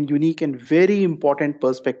bring in unique and very important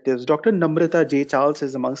perspectives. Dr. Namrata J. Charles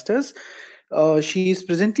is amongst us. She is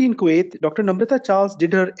presently in Kuwait. Dr. Namrata Charles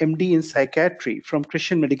did her MD in psychiatry from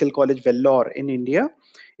Christian Medical College, Vellore, in India.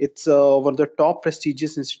 It's one of the top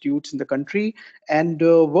prestigious institutes in the country, and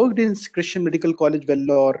worked in Christian Medical College,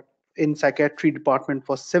 Vellore, in psychiatry department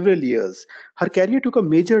for several years. Her career took a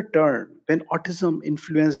major turn when autism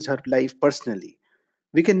influenced her life personally.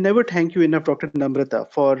 We can never thank you enough, Dr.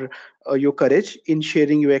 Namrata, for your courage in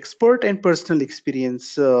sharing your expert and personal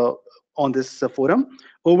experience on this forum.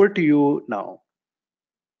 Over to you now.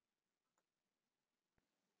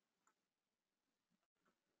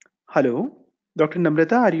 Hello, Dr.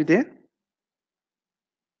 Namrata, are you there?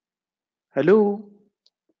 Hello,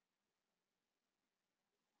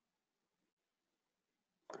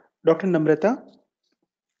 Dr. Namrata.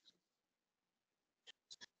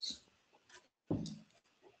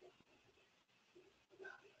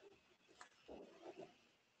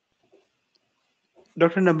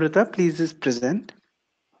 Dr. Namrata, please is present.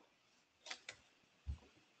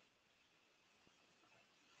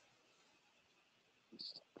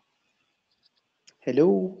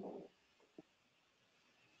 Hello,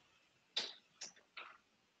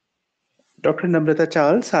 Dr. Namrata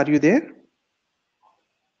Charles, are you there?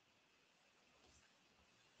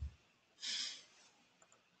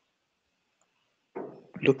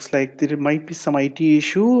 Looks like there might be some IT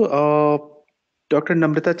issue. Dr.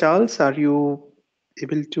 Namrata Charles, are you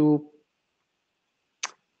able to?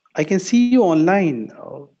 I can see you online,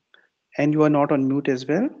 and you are not on mute as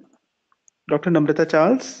well. Dr. Namrata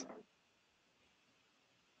Charles.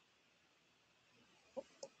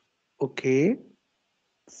 Okay.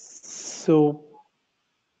 So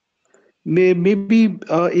maybe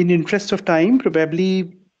in interest of time,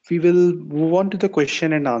 probably we will move on to the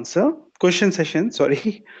question session,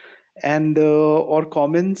 sorry, and or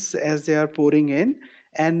comments as they are pouring in.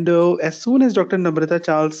 And as soon as Dr. Namrata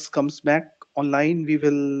Charles comes back online, we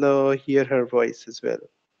will hear her voice as well.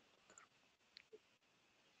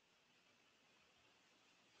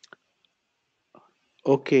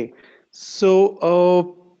 Okay, so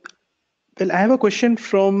well, I have a question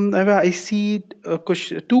from, I see a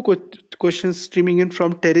question, questions streaming in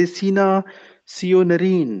from Teresina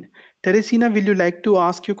Sionarine. Teresina, will you like to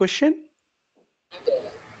ask your question? What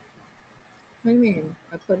do you mean?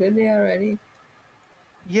 I put it there already.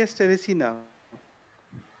 Yes, Teresina.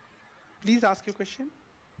 Please ask your question.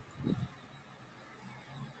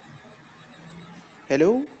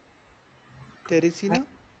 Hello, Teresina?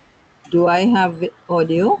 Do I have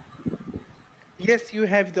audio? Yes, you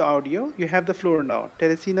have the audio. You have the floor now.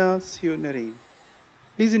 Teresina Sionarine.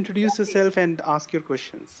 Please introduce yourself and ask your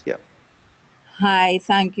questions. Yeah. Hi,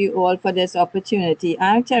 thank you all for this opportunity.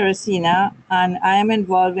 I'm Teresina, and I am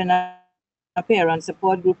involved in a parent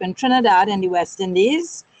support group in Trinidad and the West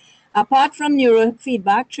Indies. Apart from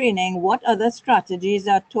neurofeedback training, what other strategies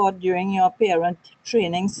are taught during your parent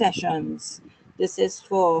training sessions? This is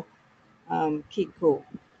for Keiko.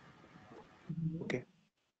 Okay.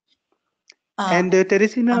 And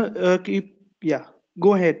Teresina, yeah,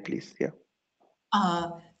 go ahead, please. Yeah.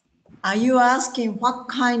 Are you asking what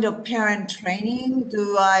kind of parent training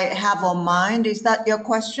do I have on mind? Is that your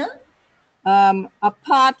question?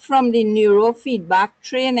 Apart from the neurofeedback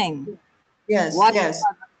training, Yes, what? yes,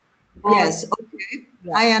 yes. Okay,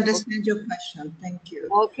 Yeah. I understand your question. Thank you.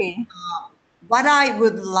 Okay. What I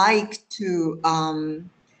would like to,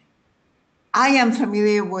 I am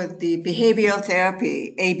familiar with the behavioral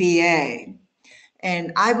therapy, ABA,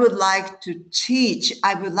 and I would like to teach,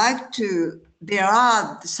 there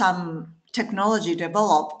are some technology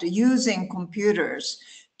developed using computers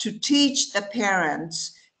to teach the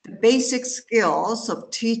parents the basic skills of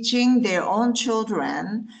teaching their own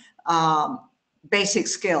children basic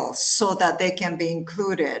skills so that they can be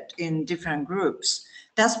included in different groups.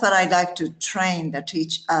 That's what I like to train the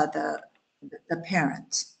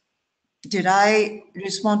parents. Did I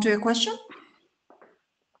respond to your question?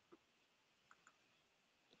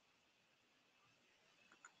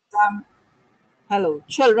 Hello,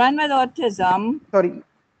 children with autism. Sorry.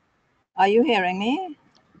 Are you hearing me?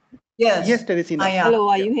 Yes, Yes, Teresina. I am. Hello,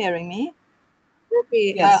 are you hearing me?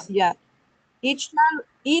 Okay. Yes. Yeah.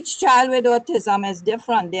 Each child with autism is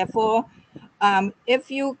different. Therefore,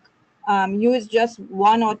 if you use just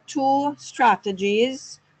one or two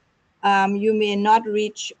strategies, you may not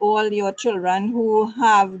reach all your children who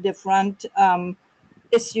have different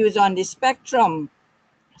issues on the spectrum.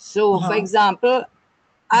 So, for example,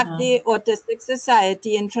 at the Autistic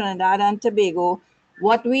Society in Trinidad and Tobago,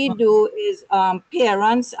 what we do is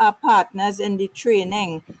parents are partners in the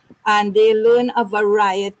training, and they learn a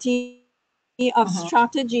variety of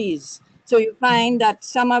strategies. So you find that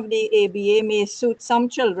some of the ABA may suit some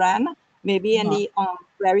children, maybe in the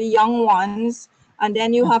very young ones, and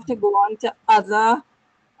then you have to go on to other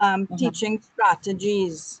teaching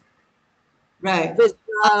strategies, Right.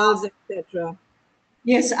 visuals, etc.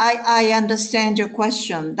 Yes, I understand your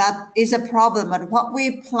question. That is a problem. But what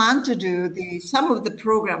we plan to do, some of the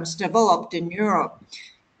programs developed in Europe,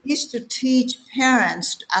 is to teach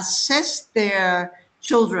parents to assess their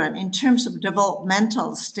children in terms of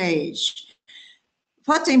developmental stage.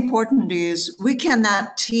 What's important is we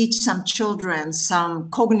cannot teach some children some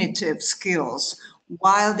cognitive skills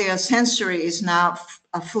while their sensory is not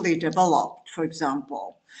fully developed, for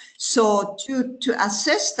example. So to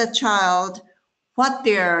assess the child, what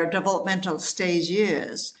their developmental stage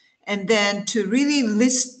is, and then to really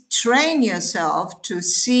train yourself to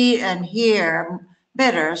see and hear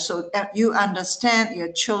better so that you understand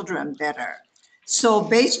your children better. So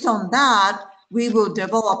based on that, we will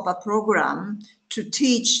develop a program to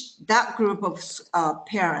teach that group of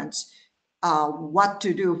parents what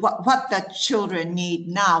to do, what the children need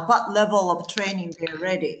now, what level of training they're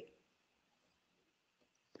ready.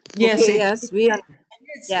 Yes, Okay, yes,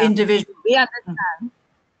 it's individual. we understand.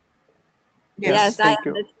 Yes, I Thank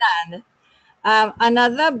you. understand.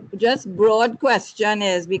 Another just broad question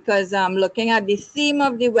is because I'm looking at the theme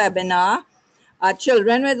of the webinar,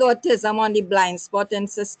 Children with Autism on the Blind Spot and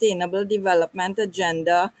Sustainable Development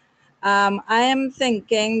Agenda. I am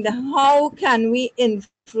thinking, how can we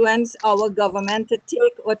influence our government to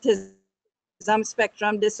take autism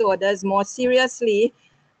spectrum disorders more seriously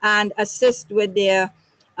and assist with their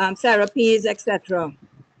therapies, etc.?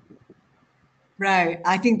 Right.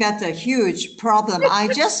 I think that's a huge problem. I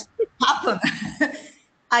just happen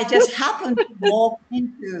I just happened to walk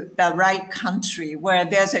into the right country where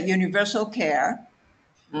there's a universal care.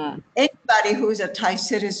 Anybody who's a Thai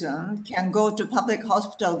citizen can go to public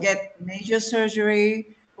hospital, get major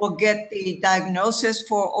surgery, or get the diagnosis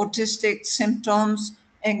for autistic symptoms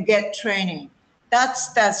and get training.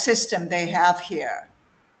 That's the system they have here.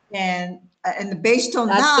 And based on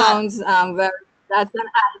That that, sounds that's an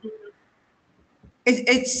ideal.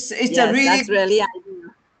 it's Yes, a really, that's really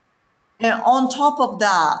ideal. and on top of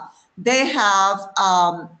that, they have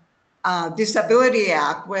a Disability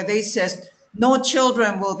Act where they says no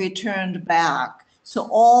children will be turned back. So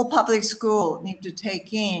all public schools need to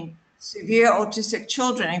take in severe autistic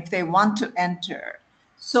children if they want to enter,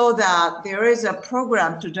 so that there is a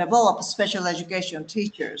program to develop special education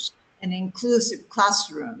teachers and inclusive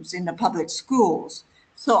classrooms in the public schools.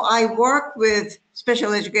 So I work with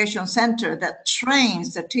special education center that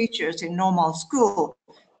trains the teachers in normal school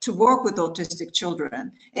to work with autistic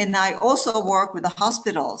children. And I also work with the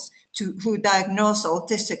hospitals who diagnose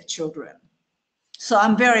autistic children. So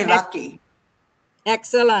I'm very lucky.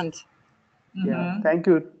 Excellent. Yeah, thank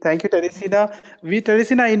you, Teresina.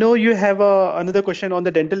 Teresina, I know you have another question on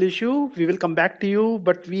the dental issue. We will come back to you,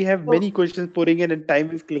 but we have many questions pouring in, and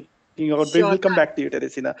time is clicking out. We will come back to you,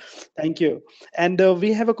 Teresina. Thank you. And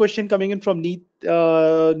we have a question coming in from Neeti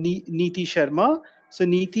Sharma. So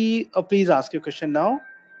Neeti, please ask your question now.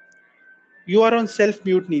 You are on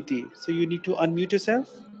self-mute, Neeti. So you need to unmute yourself.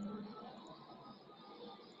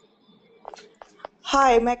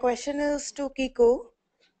 Hi, my question is to Keiko.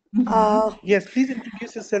 Yes, please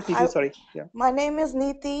introduce yourself, Neeti. Sorry. Yeah. My name is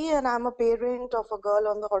Neeti, and I'm a parent of a girl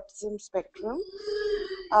on the autism spectrum.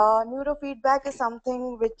 Neurofeedback is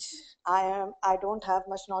something which I don't have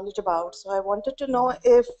much knowledge about. So I wanted to know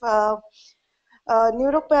if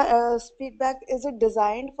neurofeedback, is it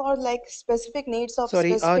designed for like specific needs of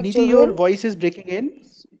Sorry, specific Neeti, children? your voice is breaking in.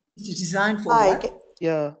 It's designed for what?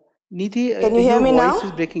 Yeah, Neeti, Can you hear your me voice now?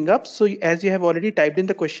 is breaking up. So as you have already typed in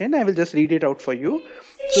the question, I will just read it out for you.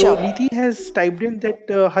 So Sure. Neeti has typed in that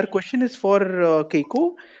her question is for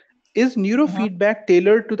Keiko. Is neurofeedback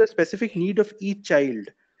tailored to the specific need of each child?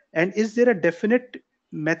 And is there a definite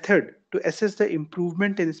method to assess the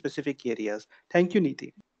improvement in specific areas? Thank you,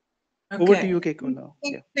 Neeti. Okay. Over to you, Keiko, now.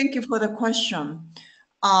 Thank you for the question.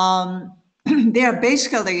 There are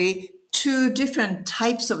basically two different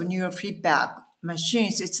types of neurofeedback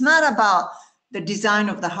machines. It's not about the design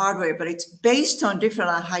of the hardware, but it's based on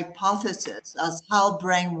different hypotheses as how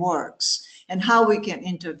brain works and how we can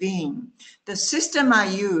intervene. The system I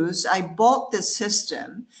use, I bought this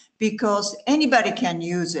system because anybody can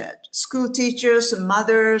use it. School teachers,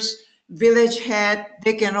 mothers, village head,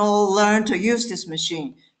 they can all learn to use this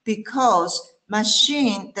machine, because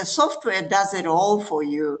the software does it all for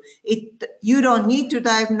you. You don't need to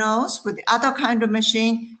diagnose. With the other kind of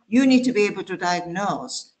machine, you need to be able to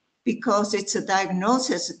diagnose, because it's a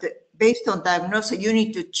diagnosis. Based on diagnosis, you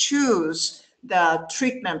need to choose the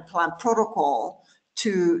treatment plan protocol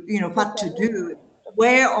to, what to do,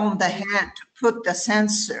 where on the head to put the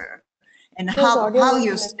sensor, and how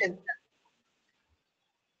you set.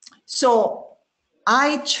 So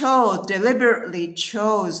I deliberately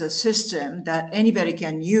chose a system that anybody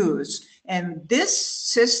can use. And this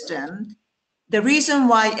system, the reason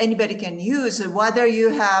why anybody can use it, whether you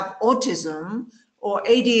have autism or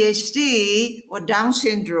ADHD or Down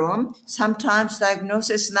syndrome, sometimes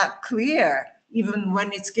diagnosis is not clear, even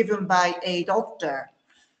when it's given by a doctor.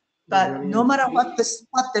 But no matter what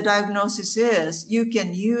the diagnosis is, you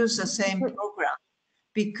can use the same program,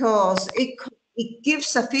 because it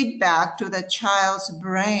gives a feedback to the child's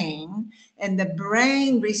brain, and the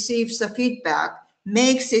brain receives the feedback,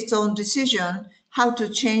 makes its own decision how to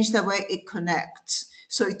change the way it connects.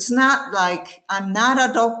 So it's not like I'm not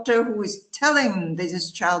a doctor who is telling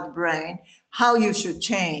this child brain how you should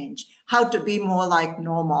change, how to be more like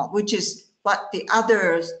normal, which is what the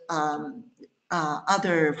other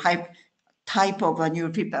type of a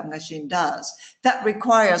neurofeedback machine does. That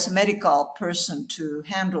requires a medical person to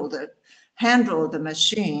handle the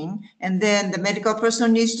machine, and then the medical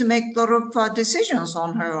person needs to make a lot of decisions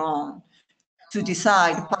on her own to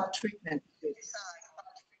decide what treatment to do.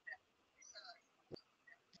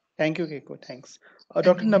 Thank you, Keiko. Thanks.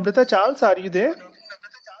 Dr. Namrata Charles, are you there?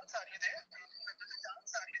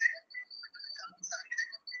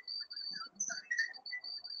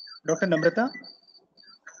 Dr. Namrata?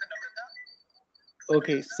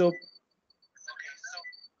 Okay, so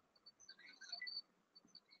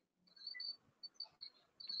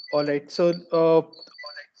all right. So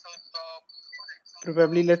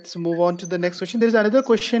probably let's move on to the next question. There is another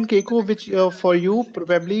question, Keiko, which for you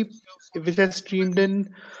probably, which has streamed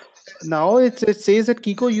in Now it says that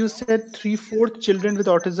Kiko, you said three-fourths children with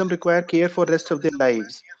autism require care for rest of their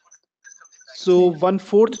lives. So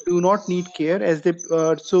one-fourth do not need care as they.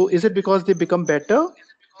 So is it because they become better?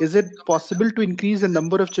 Is it possible to increase the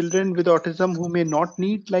number of children with autism who may not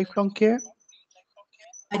need lifelong care?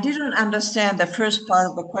 I didn't understand the first part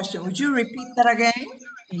of the question. Would you repeat that again?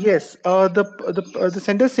 Yes, the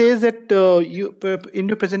center says that in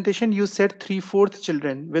your presentation you said three-fourths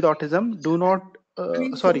children with autism do not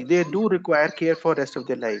sorry, they do require care for rest of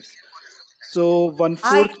their lives. So I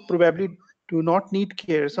one-fourth probably do not need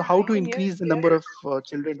care. So how I to can hear increase you the clearly. number of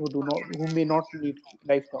children who may not need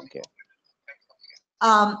lifelong care?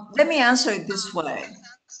 Let me answer it this way.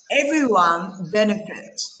 Everyone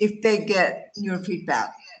benefits if they get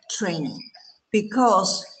neurofeedback training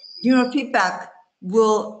because neurofeedback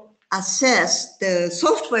will assess, the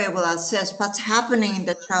software will assess what's happening in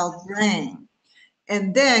the child's brain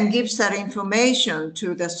and then gives that information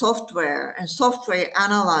to the software, and software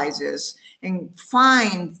analyzes and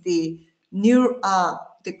finds the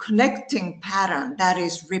connecting pattern that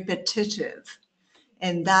is repetitive.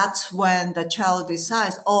 And that's when the child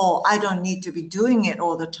decides, oh, I don't need to be doing it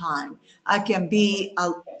all the time. I can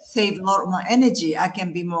save a lot more energy. I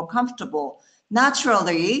can be more comfortable.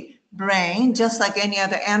 Naturally, brain, just like any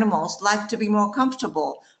other animals, like to be more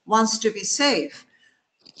comfortable, wants to be safe.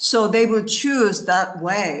 So they will choose that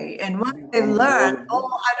way. And once they learn,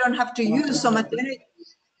 oh, I don't have to use so much energy,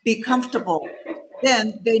 be comfortable,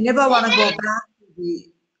 then they never want to go back to the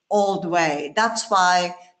old way. That's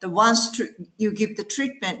why the once you give the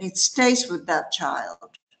treatment, it stays with that child.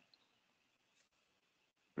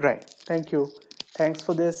 Right. Thank you. Thanks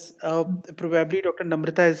for this. Probably Dr.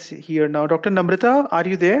 Namrata is here now. Dr. Namrata, are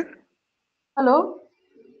you there? Hello?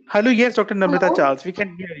 Hello. Yes, Dr. Namrata Hello? Charles. We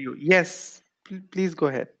can hear you. Yes. Please go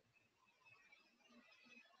ahead.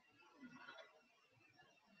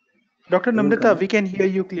 Dr. Namrata, we can hear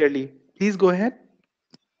you clearly. Please go ahead.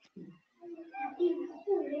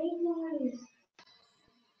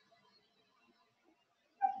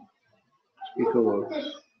 Speaker works. We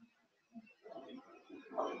can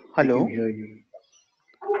Hello. hear you.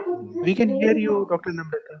 We can hear you, Dr.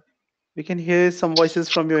 Namrata. We can hear some voices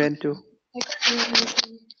from your end too.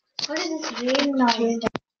 What is this rain noise?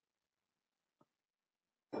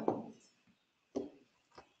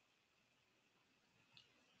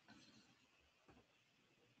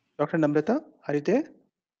 Dr. Namrata, are you there?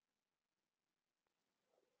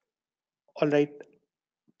 All right.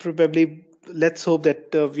 Probably let's hope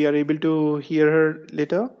that we are able to hear her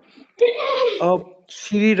later.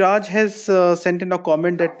 Shri Raj has sent in a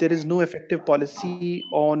comment that there is no effective policy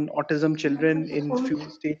on autism children in few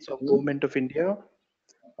states of government of India.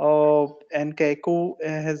 And Keiko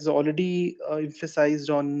has already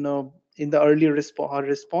emphasized on in the earlier her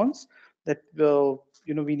response that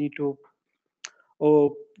we need to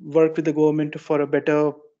work with the government for a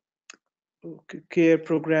better care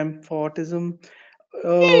program for autism.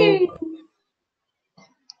 Uh,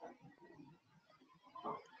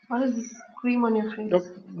 What is this cream on your face?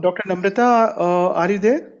 Dr. Namrata, are you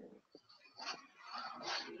there?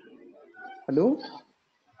 Hello?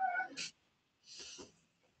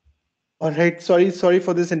 All right. Sorry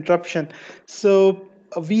for this interruption. So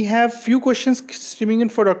we have few questions streaming in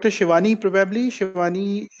for Dr. Shivani. Probably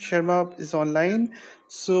Shivani Sharma is online.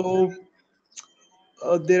 So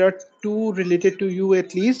there are two related to you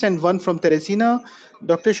at least, and one from Teresina.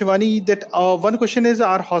 Dr. Shivani, that one question is: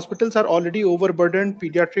 our hospitals are already overburdened.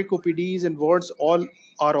 Pediatric OPDs and wards all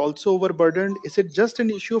are also overburdened. Is it just an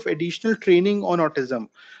issue of additional training on autism,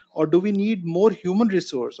 or do we need more human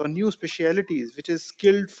resource or new specialities which is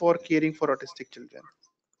skilled for caring for autistic children?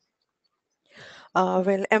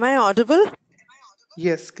 Well, am I audible?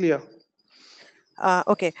 Yes, clear.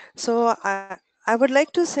 Okay, so I would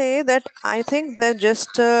like to say that I think that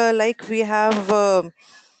just like we have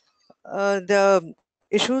the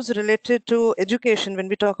issues related to education, when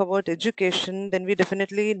we talk about education, then we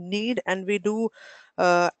definitely need and we do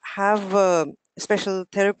have special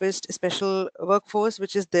therapists, special workforce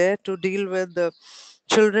which is there to deal with the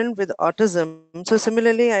children with autism. So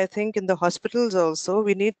similarly, I think in the hospitals also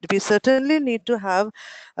we certainly need to have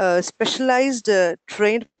specialized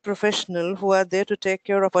trained professional who are there to take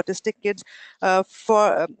care of autistic kids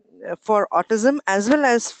for autism as well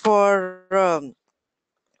as for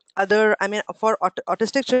for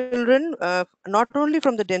autistic children, not only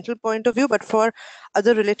from the dental point of view, but for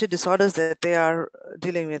other related disorders that they are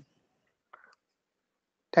dealing with.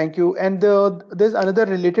 Thank you. And there's another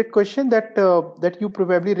related question that you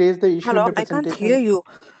probably raised the issue in Hello, the I can't hear presentation. you.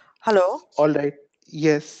 Hello, All right.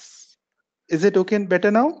 Yes. Is it okay and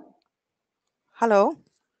better now? hello.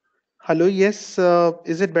 Hello, yes,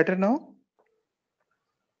 is it better now?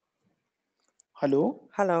 Hello?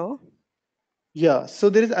 Hello. Yeah, so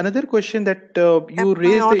there is another question that you Am I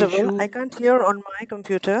raised the audible? I issue. can't hear on my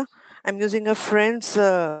computer. I'm using a friend's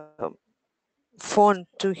phone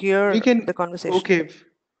to hear We the can, conversation. okay,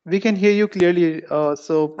 we can hear you clearly.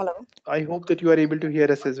 So Hello? I hope that you are able to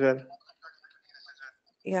hear us as well.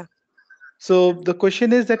 Yeah. So the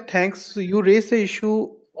question is that thanks, you raised the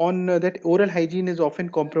issue on that oral hygiene is often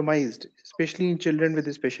compromised, especially in children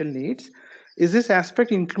with special needs. Is this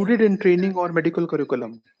aspect included in training or medical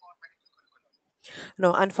curriculum?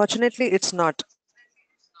 No, unfortunately, it's not.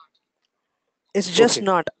 It's just Okay,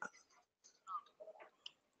 not.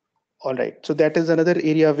 all right. So that is another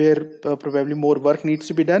area where probably more work needs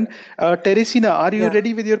to be done. Teresina, are you Yeah.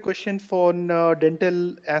 ready with your question for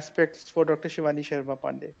dental aspects for Dr. Shivani Sharma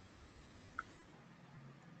Pandey?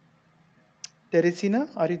 Teresina,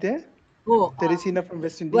 are you there? Oh, Teresina from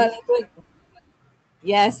West well, Indies.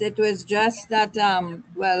 yes, it was just that,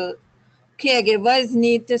 well, caregivers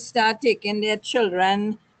need to start taking their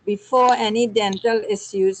children before any dental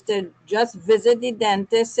issues to just visit the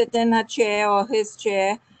dentist, sit in her chair or his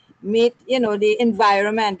chair, meet, the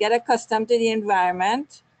environment, get accustomed to the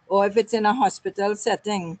environment, or if it's in a hospital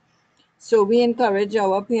setting. So we encourage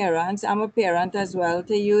our parents, I'm a parent as well,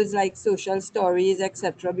 to use like social stories,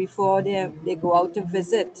 etc., before they go out to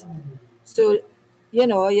visit. So,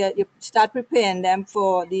 you start preparing them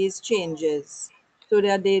for these changes so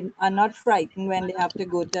that they are not frightened when they have to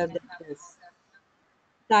go to the dentist.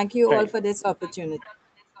 Thank you all Right. for this opportunity.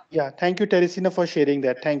 Yeah, thank you, Teresina, for sharing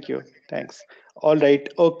that. Thank you. Thanks. All right.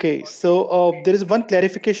 Okay. So there is one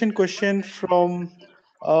clarification question from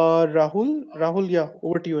Rahul. Rahul, yeah,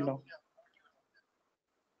 over to you now.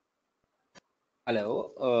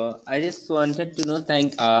 Hello. I just wanted to know,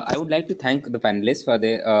 I would like to thank the panelists for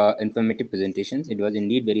their informative presentations. It was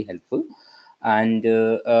indeed very helpful. And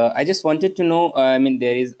I just wanted to know, I mean,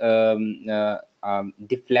 there is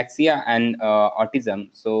dyslexia and autism.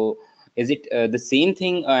 So is it the same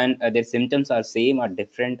thing and their symptoms are same or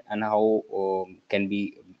different, and how can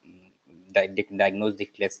be diagnosed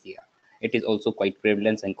dyslexia? It is also quite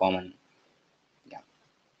prevalent and common. Yeah.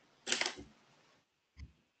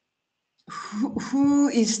 Who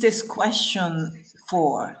is this question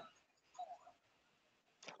for?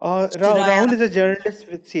 Should I Rahul ask? is a journalist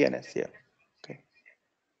with CNS. Yeah. Okay.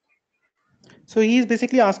 So he's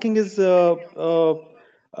basically asking is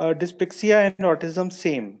dyspexia and autism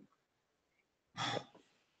same?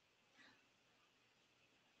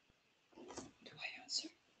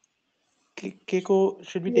 Keiko,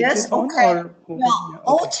 should we take Yes, this on okay. or move Well, on? Yeah.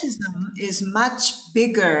 Okay. autism is much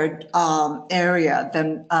bigger area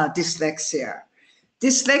than dyslexia.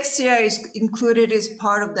 Dyslexia is included as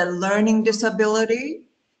part of the learning disability.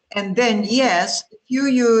 And then, yes, if you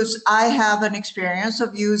use, I have an experience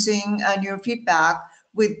of using neurofeedback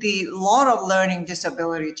with the lot of learning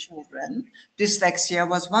disability children. Dyslexia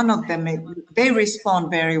was one of them. They respond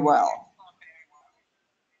very well.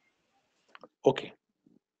 Okay.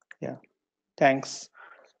 Yeah. Thanks.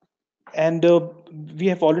 And we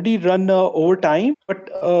have already run over time, but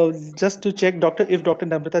just to check, if Dr.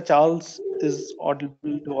 Namrata Charles is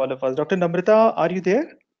audible to all of us. Dr. Namrata, are you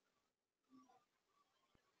there?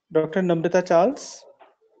 Dr. Namrata Charles?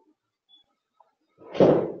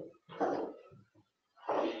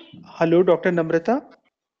 Hello, Dr. Namrata.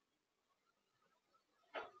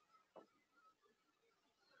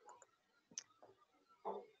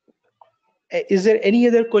 Is there any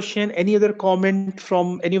other question, any other comment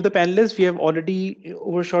from any of the panelists? We have already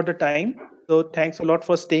overshot the time. So thanks a lot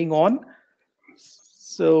for staying on.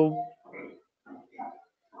 So,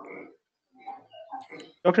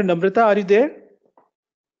 Dr. Namrata, are you there?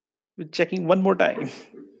 We're checking one more time.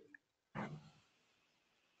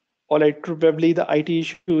 All right, probably the IT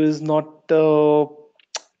issue is not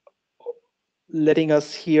letting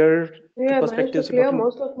us hear the Yeah, I managed to perspectives of clear Dr.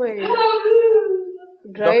 most of my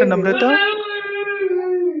Dr. drive, Namrata.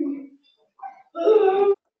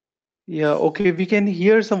 Yeah, okay, we can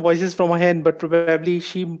hear some voices from her end, but probably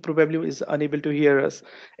she probably is unable to hear us.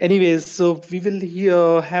 Anyways, so we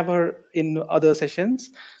will have her in other sessions.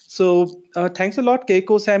 So thanks a lot,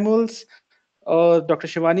 Keiko Samuels, Dr.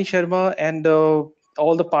 Shivani Sharma, and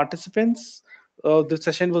all the participants. The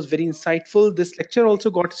session was very insightful. This lecture also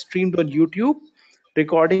got streamed on YouTube.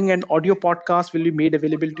 Recording and audio podcast will be made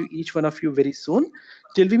available to each one of you very soon.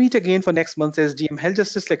 Till we meet again for next month's SDM Health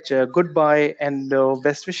Justice Lecture, goodbye and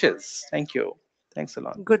best wishes. Thank you. Thanks a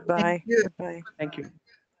lot. Thank Goodbye. you. Goodbye. Thank you.